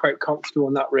feeling quite comfortable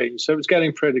in that range. So it was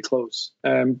getting pretty close.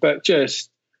 But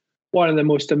just one of the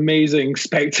most amazing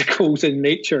spectacles in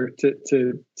nature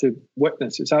to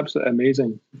witness. It's absolutely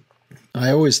amazing. I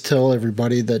always tell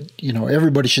everybody that,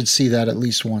 everybody should see that at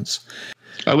least once.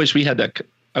 I wish we had that.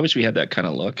 I wish we had that kind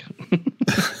of luck.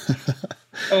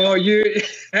 Oh,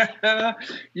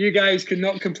 you guys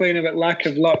cannot complain about lack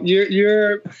of luck.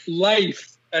 Your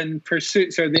life and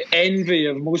Pursuits are the envy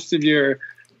of most of your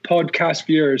podcast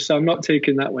viewers, so I'm not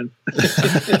taking that one.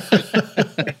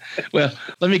 Well,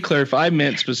 let me clarify. I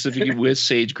meant specifically with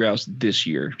sage grouse this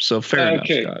year. So fair enough,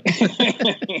 Scott.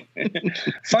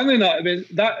 Funnily enough, I mean,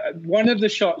 that one of the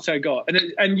shots I got,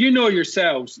 and you know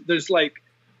yourselves, there's like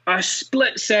a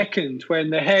split second when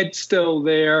the head's still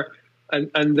there and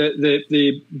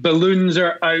the balloons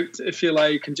are out, if you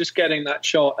like, and just getting that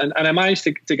shot. And I managed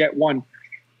to get one.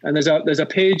 And there's a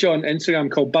page on Instagram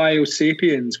called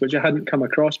Biosapiens, which I hadn't come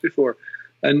across before.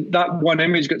 And that one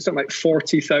image got something like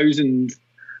 40,000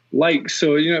 likes.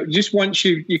 So, just once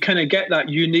you kind of get that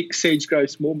unique sage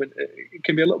grouse moment, it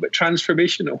can be a little bit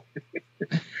transformational.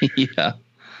 Yeah.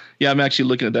 Yeah, I'm actually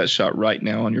looking at that shot right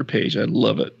now on your page. I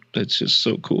love it. It's just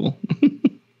so cool.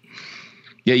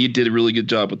 Yeah, you did a really good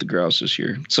job with the grouse this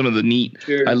year. Some of the neat,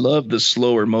 Cheers. I love the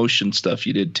slower motion stuff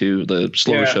you did too, the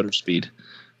slower shutter speed.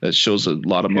 That shows a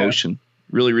lot of motion.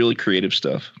 Really, really creative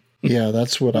stuff. Yeah,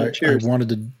 that's what I wanted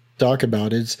to talk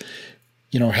about is,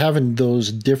 having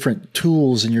those different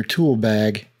tools in your tool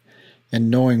bag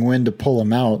and knowing when to pull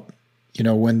them out.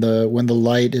 When the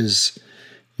light is,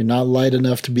 you're not light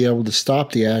enough to be able to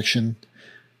stop the action,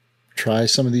 try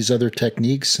some of these other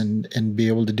techniques and be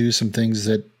able to do some things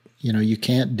that, you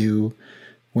can't do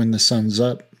when the sun's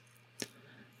up.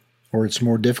 Or it's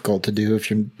more difficult to do if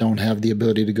you don't have the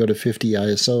ability to go to 50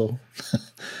 ISO.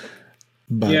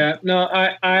 I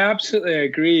absolutely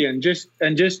agree. And just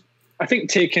I think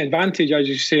taking advantage, as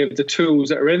you say, of the tools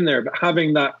that are in there, but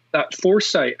having that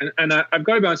foresight. And I've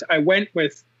got to be honest, I went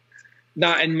with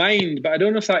that in mind, but I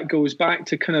don't know if that goes back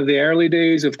to kind of the early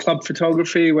days of club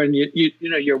photography when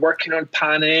you're working on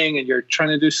panning and you're trying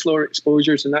to do slower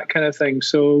exposures and that kind of thing.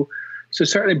 So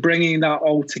certainly bringing that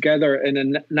all together in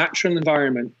a natural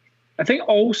environment. I think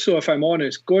also, if I'm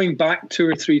honest, going back 2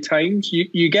 or 3 times,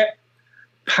 you get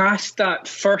past that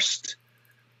first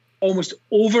almost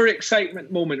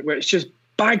overexcitement moment where it's just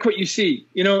bag what you see,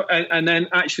 and then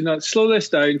actually not slow this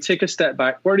down, take a step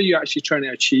back. What are you actually trying to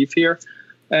achieve here?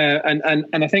 And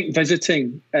I think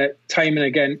visiting time and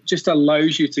again just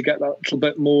allows you to get that little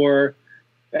bit more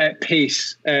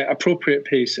pace, appropriate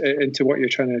pace into what you're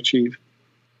trying to achieve.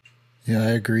 Yeah, I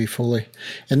agree fully.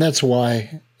 And that's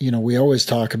why, we always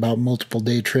talk about multiple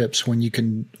day trips when you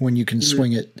can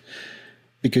swing it,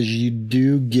 because you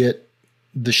do get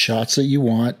the shots that you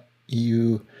want.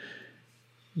 You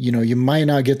might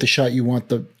not get the shot you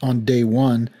want on day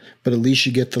one, but at least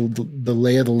you get the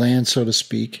lay of the land, so to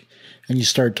speak, and you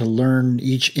start to learn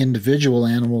each individual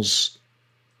animal's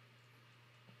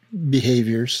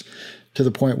behaviors to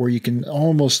the point where you can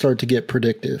almost start to get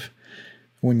predictive.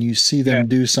 When you see them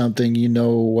do something, you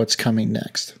know what's coming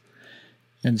next.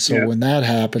 And so when that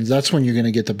happens, that's when you're going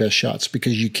to get the best shots,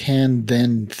 because you can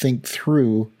then think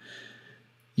through,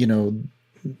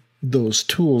 those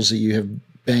tools that you have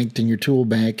banked in your tool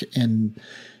bank and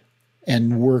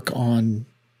work on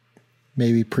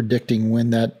maybe predicting when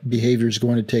that behavior is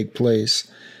going to take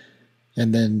place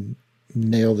and then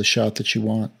nail the shot that you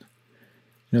want.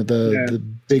 The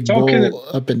big bull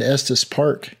up in Estes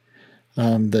Park,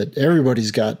 that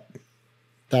everybody's got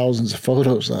thousands of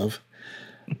photos of.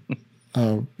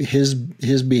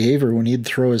 His behavior when he'd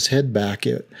throw his head back,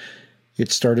 it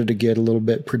started to get a little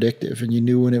bit predictive, and you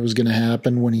knew when it was going to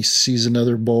happen. When he sees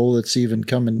another bull that's even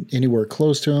coming anywhere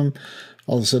close to him,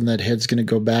 all of a sudden that head's going to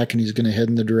go back and he's going to head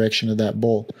in the direction of that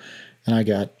bull. And I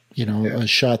got, a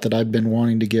shot that I've been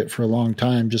wanting to get for a long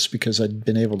time just because I'd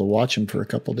been able to watch him for a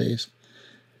couple of days.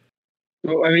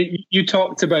 Well, I mean, you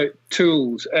talked about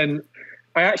tools, and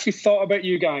I actually thought about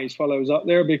you guys while I was up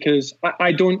there, because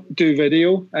I don't do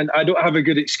video and I don't have a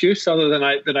good excuse other than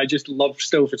I just love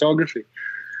still photography.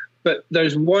 But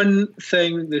there's one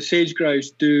thing the sage grouse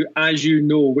do, as you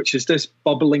know, which is this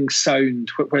bubbling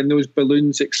sound when those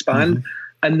balloons expand. Mm-hmm.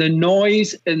 And the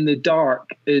noise in the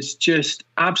dark is just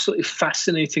absolutely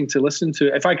fascinating to listen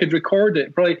to. If I could record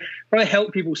it, probably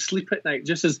help people sleep at night,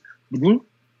 just as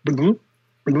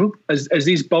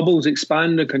these bubbles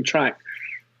expand and contract.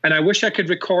 And I wish I could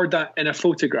record that in a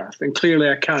photograph, and clearly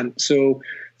I can't. So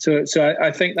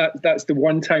I think that's the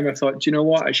one time I thought, you know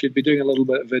what, I should be doing a little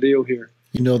bit of video here.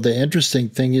 The interesting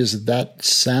thing is that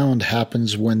sound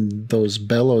happens when those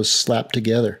bellows slap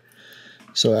together.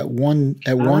 So at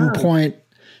one point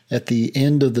at the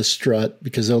end of the strut,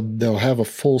 because they'll have a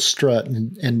full strut,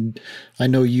 and I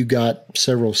know you got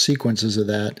several sequences of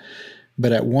that,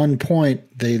 but at one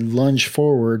point they lunge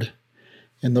forward,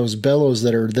 and those bellows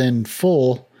that are then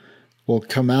full will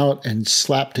come out and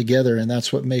slap together, and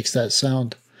that's what makes that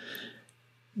sound.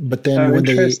 But then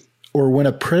when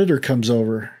a predator comes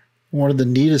over, one of the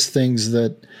neatest things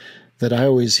that that I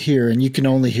always hear, and you can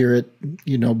only hear it,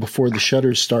 before the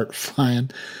shutters start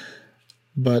flying.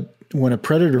 But when a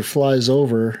predator flies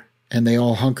over and they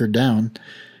all hunker down,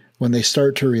 when they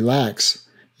start to relax,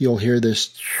 you'll hear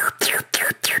this,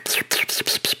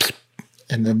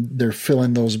 and then they're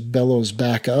filling those bellows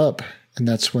back up, and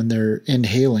that's when they're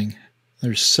inhaling.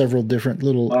 There's several different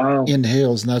little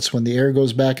inhales, and that's when the air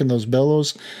goes back in those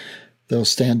bellows. They'll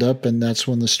stand up, and that's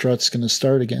when the strut's going to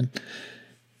start again.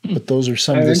 But those are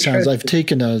some of the sounds. I've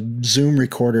taken a Zoom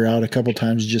recorder out a couple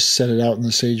times, just set it out in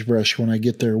the sagebrush when I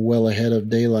get there well ahead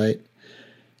of daylight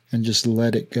and just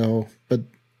let it go. But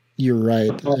you're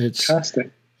right.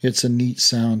 It's a neat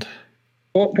sound.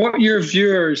 What your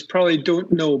viewers probably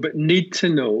don't know but need to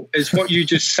know is what you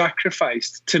just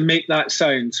sacrificed to make that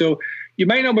sound. So you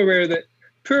might not be aware that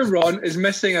poor Ron is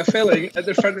missing a filling at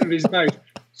the front of his mouth.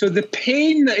 So the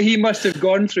pain that he must have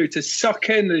gone through to suck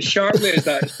in as sharply as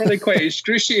that is probably quite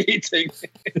excruciating.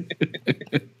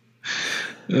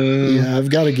 Yeah, I've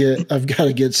got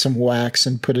to get some wax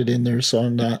and put it in there so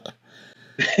I'm not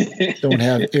don't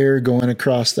have air going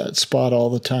across that spot all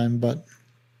the time. But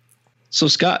so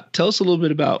Scott, tell us a little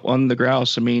bit about on the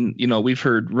grouse. I mean, we've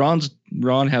heard Ron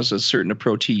has a certain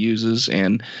approach he uses,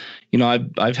 and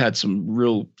I've had some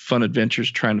real fun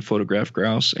adventures trying to photograph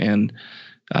grouse, and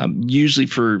usually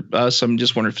for us, I'm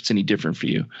just wondering if it's any different for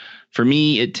you. For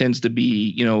me, it tends to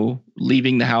be,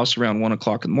 leaving the house around 1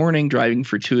 o'clock in the morning, driving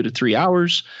for 2 to 3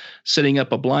 hours, setting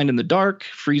up a blind in the dark,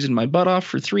 freezing my butt off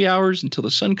for 3 hours until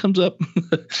the sun comes up.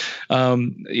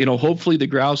 Hopefully the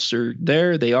grouse are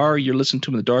there. They are. You're listening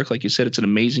to them in the dark. Like you said, it's an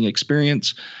amazing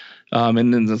experience. And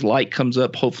then the light comes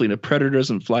up. Hopefully a predator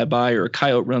doesn't fly by or a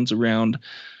coyote runs around.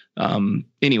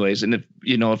 Anyways, and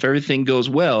if everything goes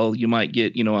well, you might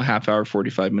get, a half hour,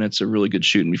 45 minutes of really good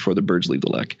shooting before the birds leave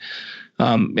the lek.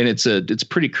 And it's a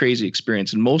pretty crazy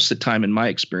experience. And most of the time in my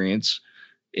experience,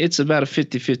 it's about a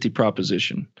 50-50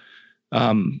 proposition.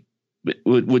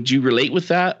 Would you relate with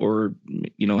that, or,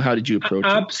 how did you approach it?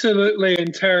 Absolutely.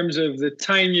 In terms of the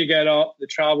time you get up, the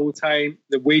travel time,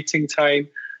 the waiting time,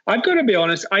 I've got to be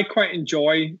honest, I quite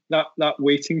enjoy that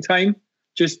waiting time.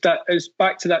 Just that is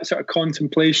back to that sort of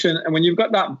contemplation. And when you've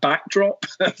got that backdrop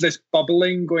of this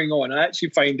bubbling going on, I actually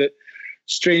find it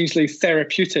strangely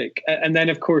therapeutic. And then,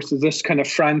 of course, there's this kind of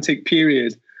frantic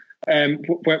period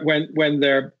when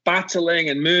they're battling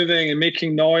and moving and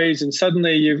making noise, and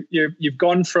suddenly you've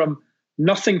gone from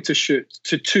nothing to shoot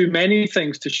to too many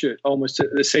things to shoot almost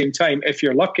at the same time. If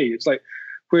you're lucky, it's like,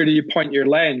 where do you point your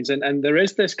lens? And there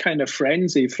is this kind of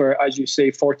frenzy for, as you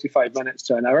say, 45 minutes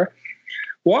to an hour.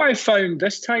 What I found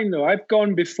this time, though, I've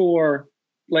gone before,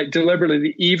 like deliberately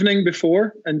the evening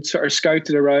before, and sort of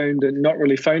scouted around and not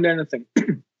really found anything.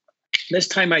 This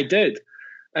time I did,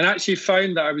 and actually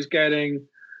found that I was getting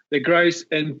the grouse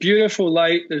in beautiful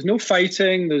light. There's no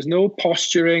fighting, there's no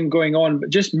posturing going on, but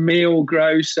just male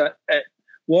grouse at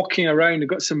walking around. I've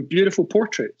got some beautiful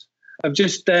portraits of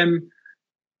just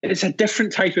it's a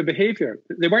different type of behavior.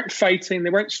 They weren't fighting,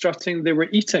 they weren't strutting, they were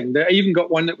eating. I even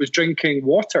got one that was drinking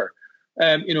water.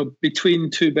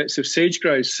 Between two bits of sage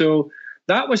grouse. So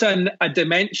that was a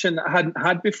dimension that I hadn't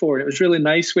had before. It was a really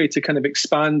nice way to kind of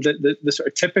expand the sort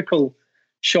of typical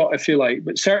shot, if you like.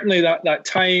 But certainly that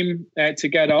time to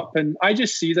get up, and I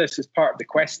just see this as part of the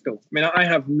quest, though. I mean, I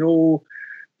have no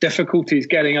difficulties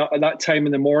getting up at that time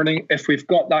in the morning if we've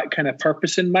got that kind of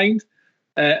purpose in mind,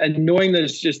 and knowing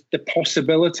there's just the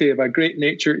possibility of a great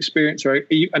nature experience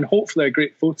and hopefully a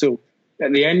great photo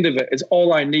at the end of it is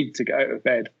all I need to get out of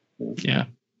bed. Yeah.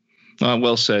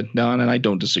 Well said. No, and I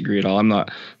don't disagree at all. I'm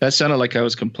not. That sounded like I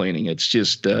was complaining. It's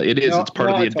just, it is. It's part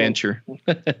of the adventure.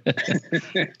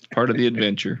 It's part of the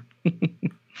adventure.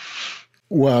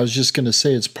 Well, I was just going to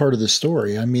say it's part of the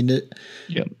story. I mean,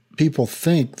 people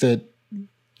think that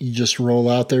you just roll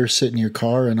out there, sit in your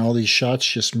car, and all these shots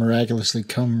just miraculously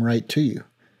come right to you.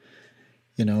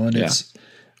 And it's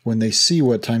when they see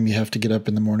what time you have to get up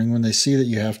in the morning, when they see that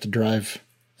you have to drive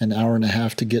an hour and a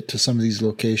half to get to some of these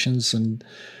locations, and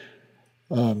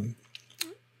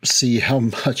see how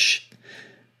much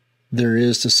there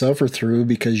is to suffer through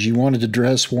because you wanted to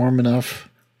dress warm enough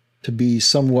to be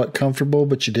somewhat comfortable,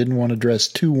 but you didn't want to dress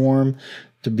too warm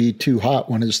to be too hot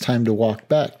when it's time to walk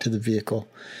back to the vehicle.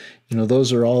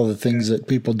 Those are all the things that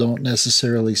people don't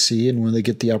necessarily see. And when they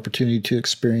get the opportunity to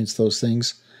experience those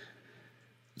things,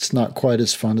 it's not quite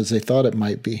as fun as they thought it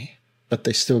might be, but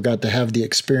they still got to have the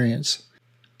experience.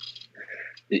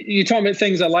 You talk about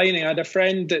things aligning. I had a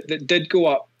friend that did go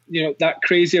up, that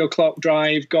crazy o'clock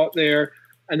drive, got there,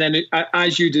 and then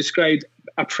as you described,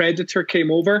 a predator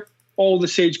came over. All the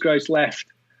sage grouse left,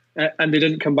 and they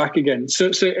didn't come back again.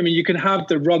 So I mean, you can have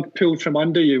the rug pulled from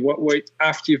under you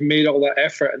after you've made all that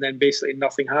effort, and then basically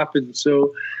nothing happens.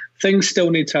 So things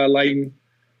still need to align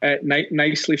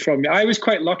nicely from you. I was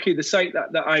quite lucky. The site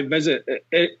that I visit,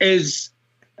 it is,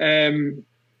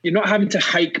 you're not having to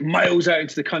hike miles out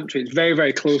into the country. It's very,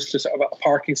 very close to sort of a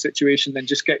parking situation. Then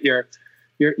just get your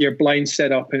blinds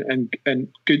set up and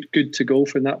good to go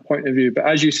from that point of view. But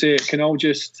as you say, it can all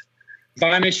just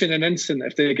vanish in an instant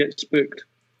if they get spooked.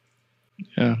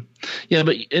 Yeah,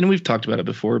 and we've talked about it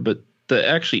before, but the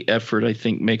actually effort, I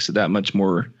think, makes it that much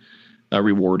more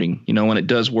rewarding. You know, when it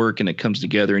does work and it comes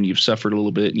together and you've suffered a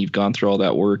little bit and you've gone through all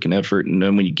that work and effort, and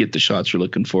then when you get the shots you're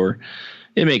looking for,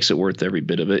 it makes it worth every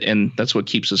bit of it. And that's what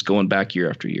keeps us going back year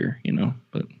after year, you know.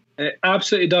 But it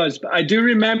absolutely does. But I do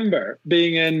remember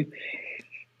being in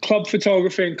club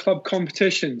photography and club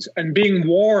competitions and being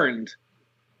warned,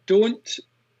 don't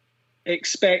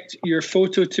expect your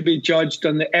photo to be judged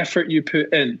on the effort you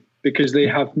put in, because they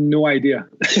have no idea.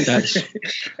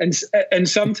 and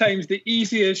sometimes the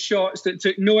easiest shots that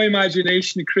took no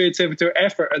imagination, creativity, or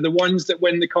effort are the ones that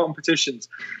win the competitions.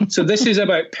 So this is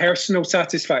about personal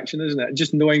satisfaction, isn't it?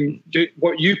 Just knowing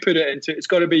what you put it into. It's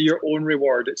got to be your own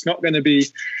reward. It's not going to be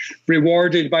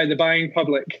rewarded by the buying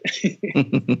public.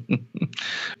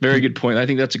 Very good point. I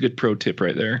think that's a good pro tip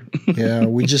right there. Yeah,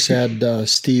 we just had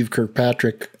Steve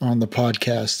Kirkpatrick on the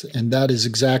podcast, and that is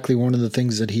exactly one of the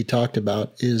things that he talked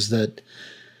about, is that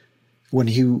when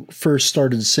he first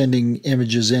started sending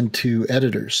images into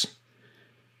editors,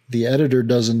 the editor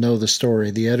doesn't know the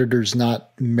story. The editor's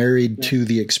not married to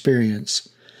the experience.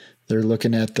 They're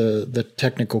looking at the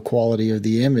technical quality of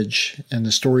the image and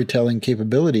the storytelling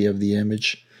capability of the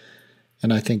image.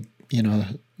 And I think, you know,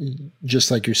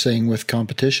 just like you're saying with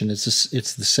competition, it's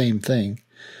the same thing.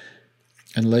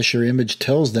 Unless your image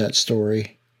tells that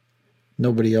story,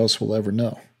 nobody else will ever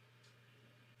know.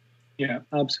 Yeah,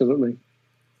 absolutely.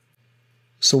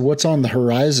 So what's on the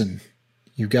horizon?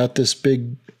 You've got this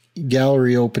big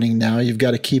gallery opening now. You've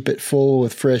got to keep it full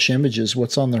with fresh images.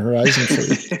 What's on the horizon for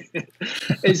you?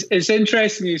 It's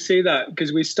interesting you say that,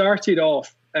 because we started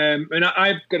off, and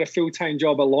I've got a full-time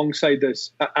job alongside this,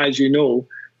 as you know.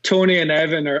 Tony and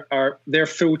Evan they're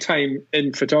full-time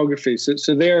in photography.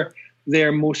 So they're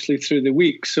there mostly through the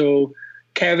week. So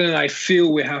Kevin and I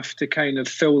feel we have to kind of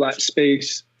fill that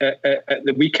space at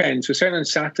the weekend. So certainly on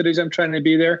Saturdays, I'm trying to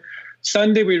be there.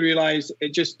 Sunday, we realized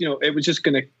it was just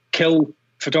going to kill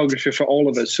photography for all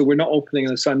of us. So we're not opening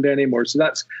on a Sunday anymore. So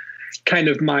that's kind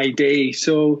of my day.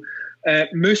 So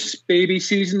moose baby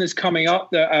season is coming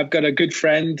up. I've got a good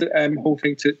friend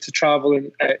hoping to travel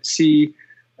and see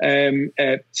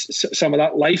some of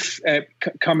that life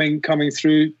coming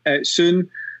through soon.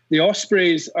 The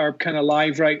Ospreys are kind of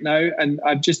live right now, and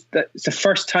it's the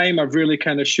first time I've really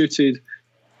kind of shooted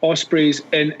Ospreys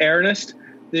in earnest.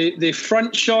 The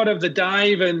front shot of the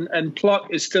dive and pluck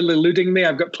is still eluding me.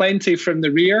 I've got plenty from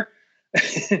the rear.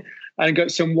 And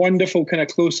got some wonderful kind of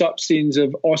close-up scenes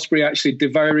of Osprey actually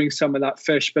devouring some of that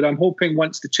fish. But I'm hoping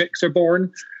once the chicks are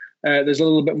born, there's a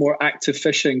little bit more active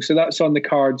fishing. So that's on the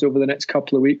cards over the next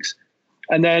couple of weeks.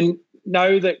 And then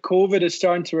now that COVID is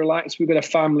starting to relax, we've got a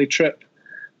family trip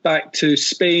back to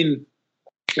Spain,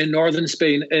 in northern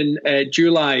Spain, in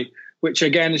July, which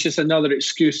again is just another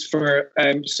excuse for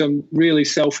some really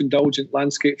self-indulgent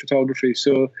landscape photography.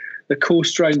 So the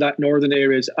coast around that northern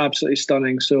area is absolutely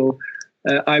stunning. So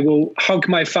I will hug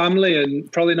my family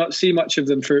and probably not see much of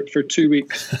them for 2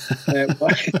 weeks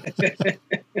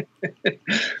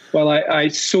while I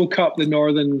soak up the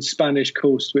northern Spanish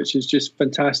coast, which is just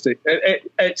fantastic.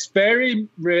 It's very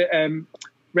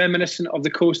reminiscent of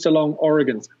the coast along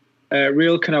Oregon.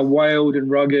 Real kind of wild and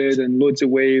rugged and loads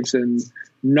of waves and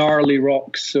gnarly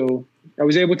rocks. So I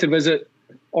was able to visit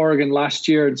Oregon last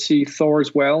year and see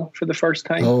Thor's Well for the first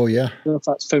time. Oh, yeah. I don't know if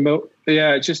that's familiar.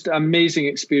 Yeah, just an amazing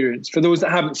experience. For those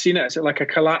that haven't seen it, it's like a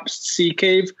collapsed sea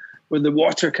cave where the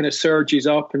water kind of surges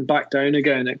up and back down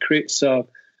again. It creates a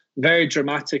very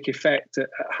dramatic effect at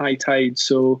high tide.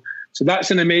 So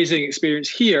that's an amazing experience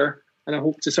here, and I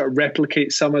hope to sort of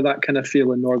replicate some of that kind of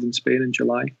feel in northern Spain in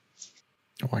July.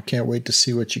 Oh, I can't wait to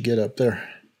see what you get up there.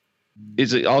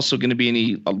 Is it also going to be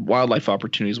any wildlife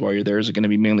opportunities while you're there? Is it going to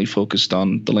be mainly focused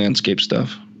on the landscape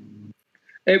stuff?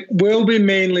 It will be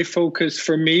mainly focused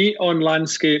for me on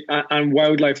landscape and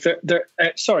wildlife.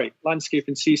 Landscape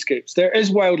and seascapes. There is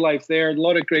wildlife there, a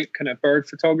lot of great kind of bird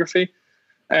photography.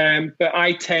 But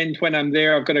I tend, when I'm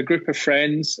there, I've got a group of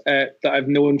friends that I've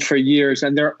known for years,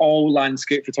 and they're all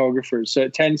landscape photographers. So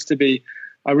it tends to be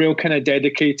a real kind of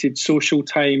dedicated social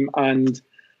time and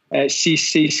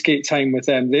seascape time with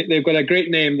them. They've got a great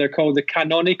name. They're called the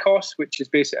Canonicos, which is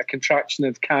basically a contraction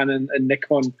of Canon and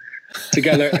Nikon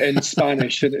together in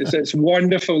Spanish. And it's a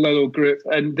wonderful little group.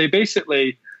 And they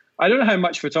basically, I don't know how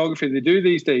much photography they do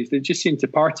these days. They just seem to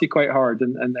party quite hard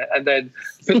and then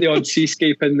put the odd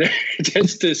seascape in there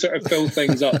just to sort of fill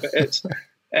things up.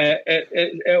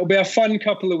 It'll be a fun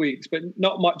couple of weeks, but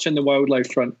not much in the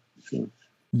wildlife front. So.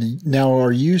 Now,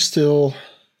 are you still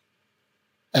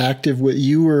active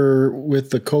you were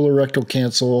with the colorectal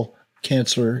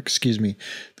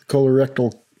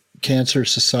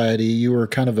cancer society? You were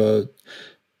kind of a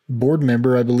board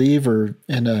member, I believe,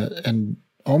 and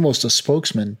almost a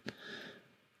spokesman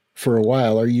for a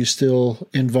while. Are you still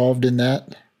involved in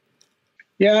that?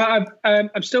 Yeah,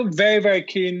 I'm still very, very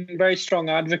keen, very strong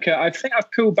advocate. I think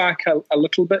I've pulled back a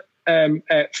little bit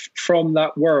from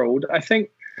that world. I think,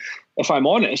 if I'm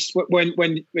honest,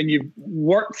 when you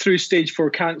work through stage 4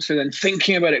 cancer and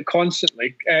thinking about it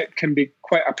constantly, it can be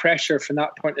quite a pressure from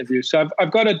that point of view. So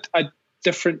I've got a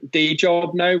different day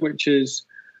job now, which is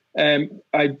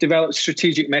I develop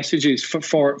strategic messages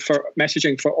for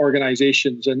messaging for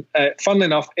organizations. And funnily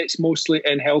enough, it's mostly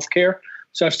in healthcare.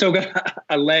 So I've still got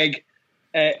a leg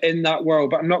in that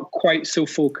world, but I'm not quite so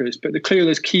focused. But clearly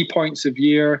there's key points of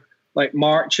year. Like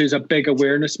March is a big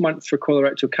awareness month for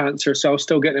colorectal cancer, so I'll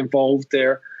still get involved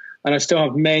there. And I still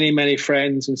have many, many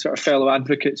friends and sort of fellow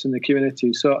advocates in the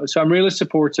community. So I'm really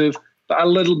supportive, but a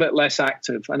little bit less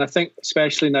active. And I think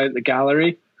especially now that the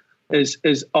gallery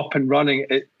is up and running,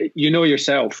 you know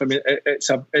yourself. I mean, it's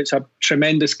a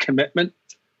tremendous commitment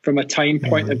from a time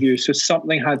point of view. So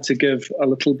something had to give a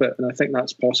little bit, and I think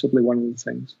that's possibly one of the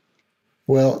things.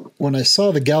 Well, when I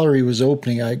saw the gallery was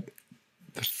opening,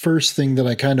 the first thing that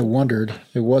I kind of wondered,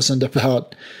 it wasn't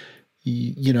about,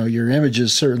 your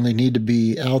images certainly need to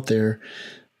be out there,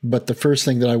 but the first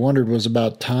thing that I wondered was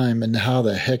about time and how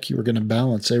the heck you were going to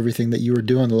balance everything that you were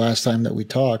doing the last time that we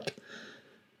talked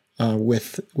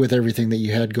with everything that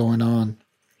you had going on.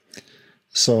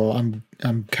 So I'm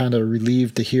kind of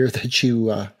relieved to hear that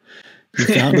you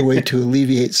found a way to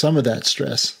alleviate some of that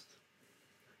stress.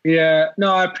 Yeah,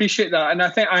 no, I appreciate that. And I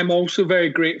think I'm also very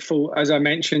grateful, as I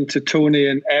mentioned, to Tony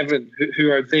and Evan, who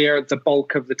are there the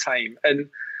bulk of the time. And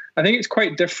I think it's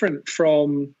quite different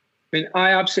from,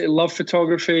 I absolutely love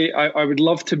photography. I would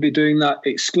love to be doing that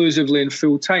exclusively and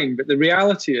full time. But the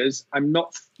reality is I'm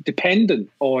not dependent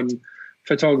on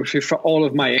photography for all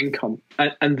of my income.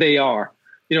 And they are,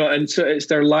 and so it's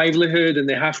their livelihood and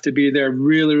they have to be there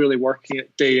really, really working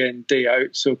it day in, day out.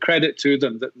 So credit to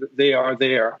them that they are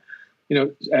there.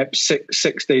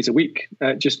 6 days a week,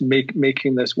 just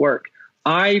making this work.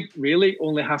 I really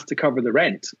only have to cover the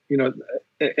rent,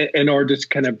 in order to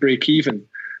kind of break even.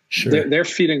 Sure. They're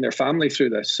feeding their family through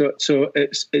this. So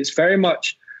it's very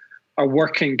much a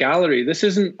working gallery. This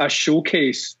isn't a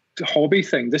showcase hobby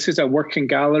thing. This is a working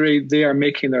gallery. They are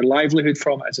making their livelihood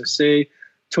from it, as I say.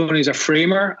 Tony's a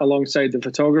framer alongside the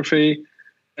photography.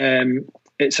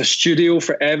 It's a studio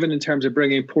for Evan in terms of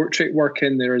bringing portrait work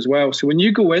in there as well. So when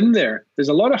you go in there, there's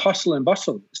a lot of hustle and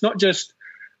bustle. It's not just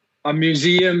a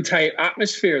museum type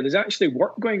atmosphere. There's actually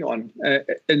work going on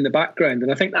in the background.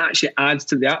 And I think that actually adds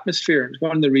to the atmosphere. It's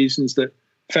one of the reasons that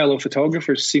fellow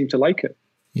photographers seem to like it.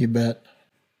 You bet.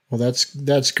 Well,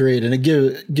 that's great. And it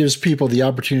gives people the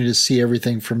opportunity to see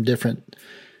everything from different,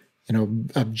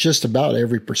 just about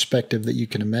every perspective that you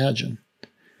can imagine,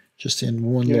 just in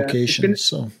one location.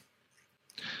 So.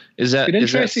 Is that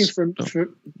interesting?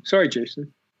 Sorry,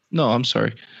 Jason. No, I'm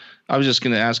sorry. I was just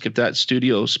going to ask if that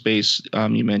studio space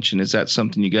you mentioned, is that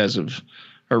something you guys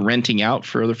are renting out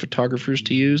for other photographers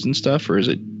to use and stuff, or is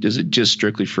it just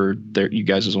strictly for you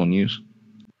guys' own use?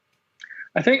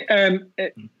 I think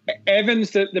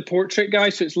Evan's the portrait guy,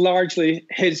 so it's largely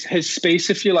his space,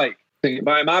 if you like.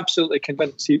 But I'm absolutely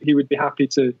convinced he would be happy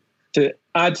to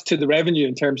add to the revenue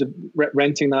in terms of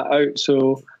renting that out.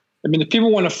 So. If people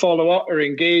want to follow up or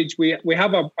engage, we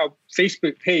have a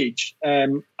Facebook page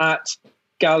at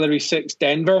Gallery 6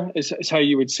 Denver is how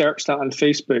you would search that on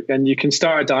Facebook. And you can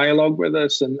start a dialogue with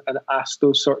us and ask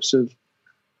those sorts of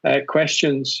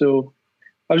questions. So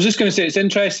I was just going to say, it's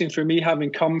interesting for me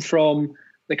having come from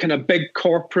the kind of big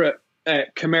corporate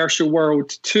commercial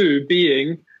world to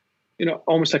being,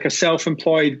 almost like a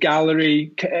self-employed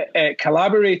gallery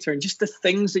collaborator, and just the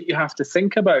things that you have to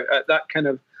think about at that kind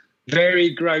of very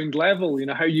ground level,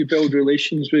 how you build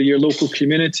relations with your local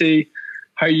community,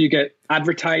 how you get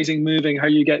advertising moving, how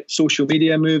you get social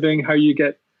media moving, how you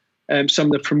get some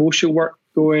of the promotional work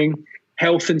going,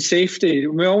 health and safety.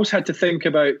 We always had to think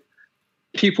about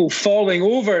people falling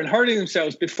over and hurting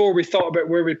themselves before we thought about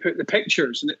where we put the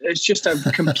pictures. And it's just a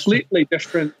completely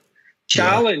different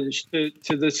challenge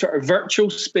to the sort of virtual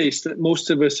space that most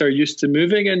of us are used to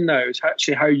moving in now is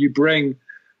actually how you bring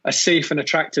a safe and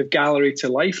attractive gallery to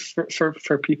life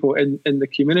for people in the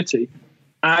community.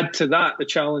 Add to that the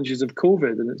challenges of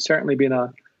COVID, and it's certainly been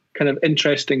a kind of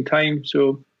interesting time.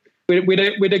 So we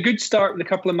had a good start with a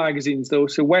couple of magazines, though.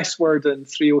 So Westward and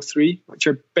 303, which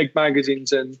are big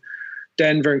magazines in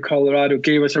Denver and Colorado,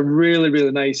 gave us a really,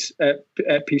 really nice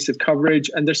piece of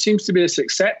coverage. And there seems to be this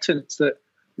acceptance that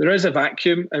there is a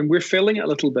vacuum and we're filling it a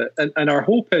little bit. And our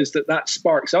hope is that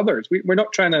sparks others. We're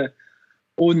not trying to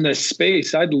own this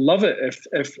space. I'd love it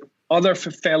if other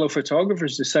fellow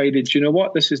photographers decided, you know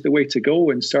what, this is the way to go,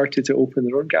 and started to open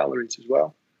their own galleries as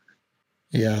well.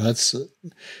 Yeah, that's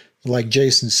like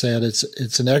Jason said,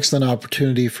 it's an excellent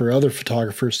opportunity for other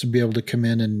photographers to be able to come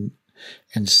in and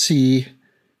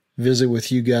visit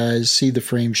with you guys, see the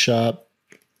frame shop,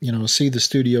 see the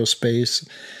studio space,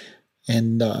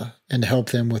 and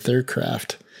help them with their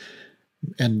craft.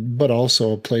 But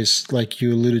also a place like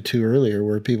you alluded to earlier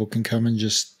where people can come and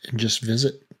just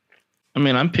visit. I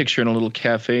mean, I'm picturing a little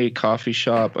cafe, coffee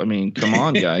shop. I mean, come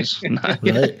on, guys.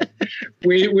 Right.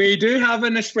 We do have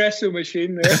an espresso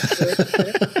machine there.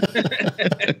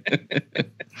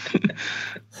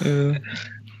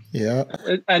 Yeah.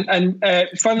 And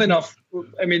funnily enough,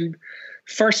 I mean,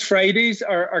 First Fridays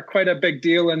are quite a big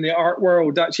deal in the art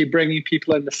world, actually bringing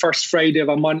people in the first Friday of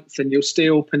a month, and you'll stay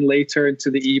open later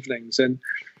into the evenings. And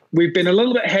we've been a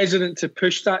little bit hesitant to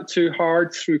push that too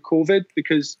hard through COVID,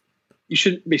 because you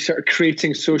shouldn't be sort of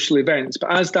creating social events.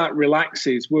 But as that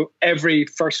relaxes, every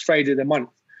first Friday of the month,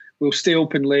 we'll stay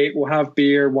open late, we'll have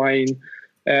beer, wine,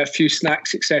 a few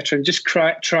snacks, etc., and just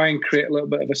try and create a little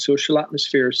bit of a social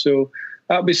atmosphere. So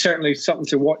that'll be certainly something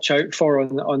to watch out for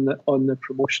on the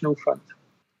promotional front.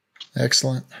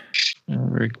 Excellent. Oh,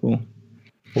 very cool.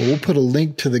 Well, we'll put a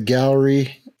link to the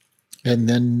gallery, and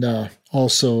then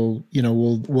also,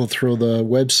 we'll throw the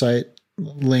website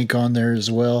link on there as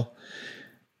well.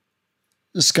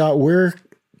 Scott, where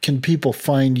can people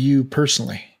find you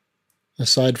personally,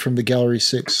 aside from the Gallery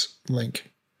 6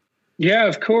 link? Yeah,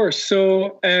 of course.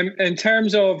 So in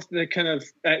terms of the kind of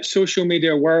social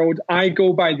media world, I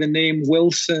go by the name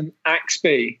Wilson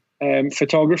Axbay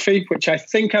Photography, which I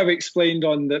think I've explained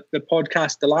on the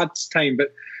podcast the last time,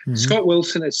 but Scott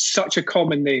Wilson is such a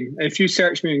common name. If you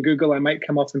search me on Google, I might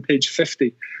come up on page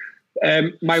 50.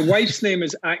 My wife's name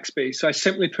is Axbay, so I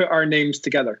simply put our names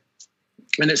together.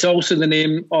 And it's also the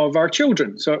name of our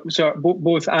children. So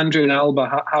both Andrew and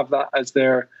Alba have that as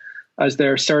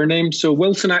their surname. So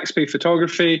Wilson Axbay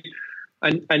Photography,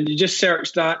 and you just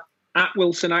search that at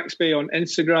Wilson Axbay on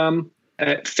Instagram.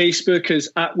 Facebook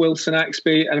is at Wilson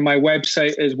Axbay, and my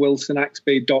website is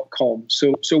wilsonaxbay.com.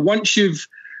 So once you've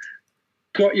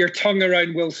got your tongue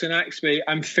around Wilson Axbay,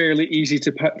 I'm fairly easy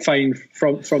to find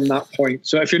from that point.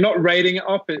 So if you're not writing it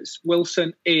up, it's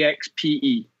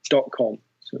wilsonaxpe.com.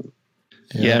 So.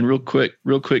 Yeah, and real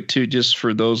quick too, just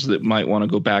for those that might want to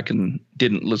go back and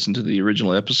didn't listen to the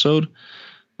original episode,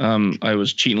 I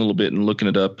was cheating a little bit and looking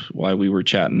it up while we were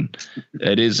chatting.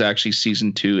 It is actually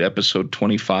season 2, episode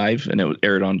 25, and it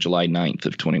aired on July 9th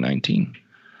of 2019. Okay.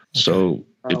 So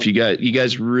if you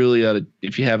guys really ought to,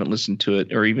 if you haven't listened to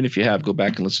it, or even if you have, go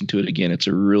back and listen to it again. It's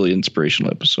a really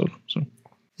inspirational episode. So.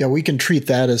 Yeah, we can treat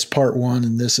that as part 1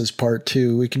 and this is part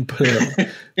 2. We can put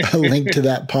a link to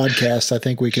that podcast. I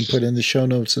think we can put in the show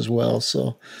notes as well.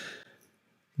 So,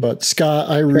 but Scott,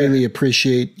 I really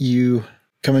appreciate you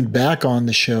coming back on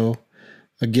the show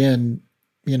again.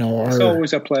 It's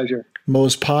always a pleasure.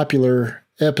 Most popular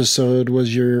episode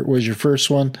was your first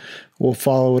one. We'll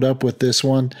follow it up with this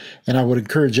one, and I would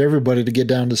encourage everybody to get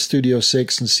down to Studio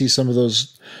 6 and see some of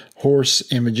those horse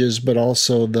images, but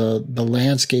also the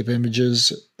landscape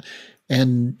images,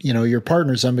 and your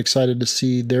partners. I'm excited to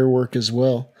see their work as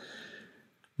well.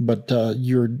 But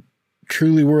you're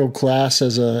truly world class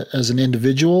as an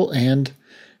individual and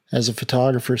as a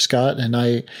photographer, Scott. And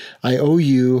I owe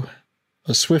you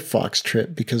a Swift Fox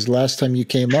trip, because last time you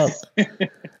came up,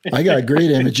 I got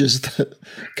great images a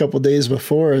couple of days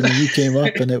before, and you came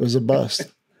up and it was a bust.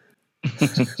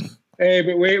 Hey,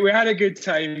 but we had a good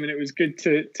time, and it was good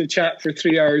to chat for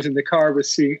 3 hours in the car with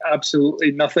seeing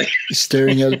absolutely nothing.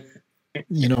 Staring at,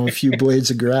 a few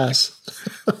blades of grass.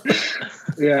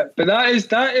 Yeah, but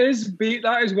that is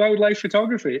wildlife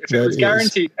photography. If it was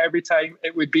guaranteed every time,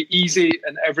 it would be easy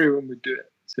and everyone would do it.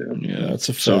 So yeah, that's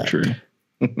a fact. So true.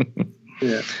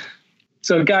 Yeah.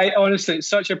 So, Guy, honestly, it's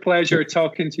such a pleasure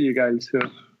talking to you guys. So.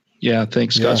 Yeah,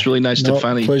 thanks, Scott. It's really nice to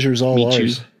finally pleasure's all meet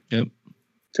ours. You. Yep.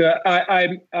 So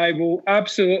I will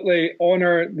absolutely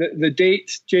honor the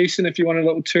date, Jason, if you want a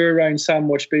little tour around Sam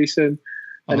Wash Basin.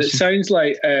 And It sounds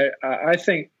like, I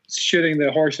think shooting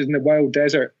the horses in the wild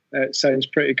desert sounds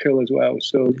pretty cool as well.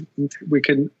 So we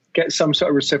can get some sort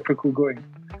of reciprocal going.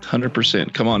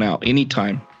 100%. Come on out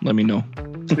anytime. Let me know.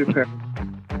 Super.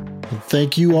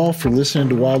 Thank you all for listening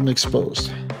to Wild and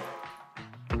Exposed.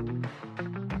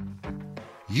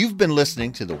 You've been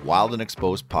listening to the Wild and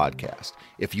Exposed podcast.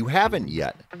 If you haven't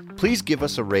yet, please give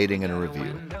us a rating and a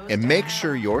review. And make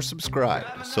sure you're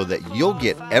subscribed so that you'll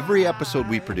get every episode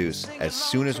we produce as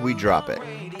soon as we drop it.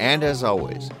 And as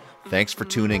always, thanks for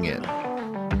tuning in.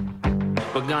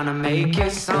 We're gonna make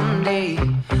it someday.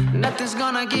 Nothing's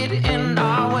gonna get in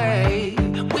our way.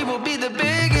 We will be the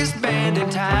biggest band in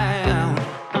town.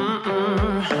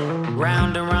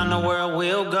 Round and round the world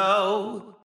we'll go.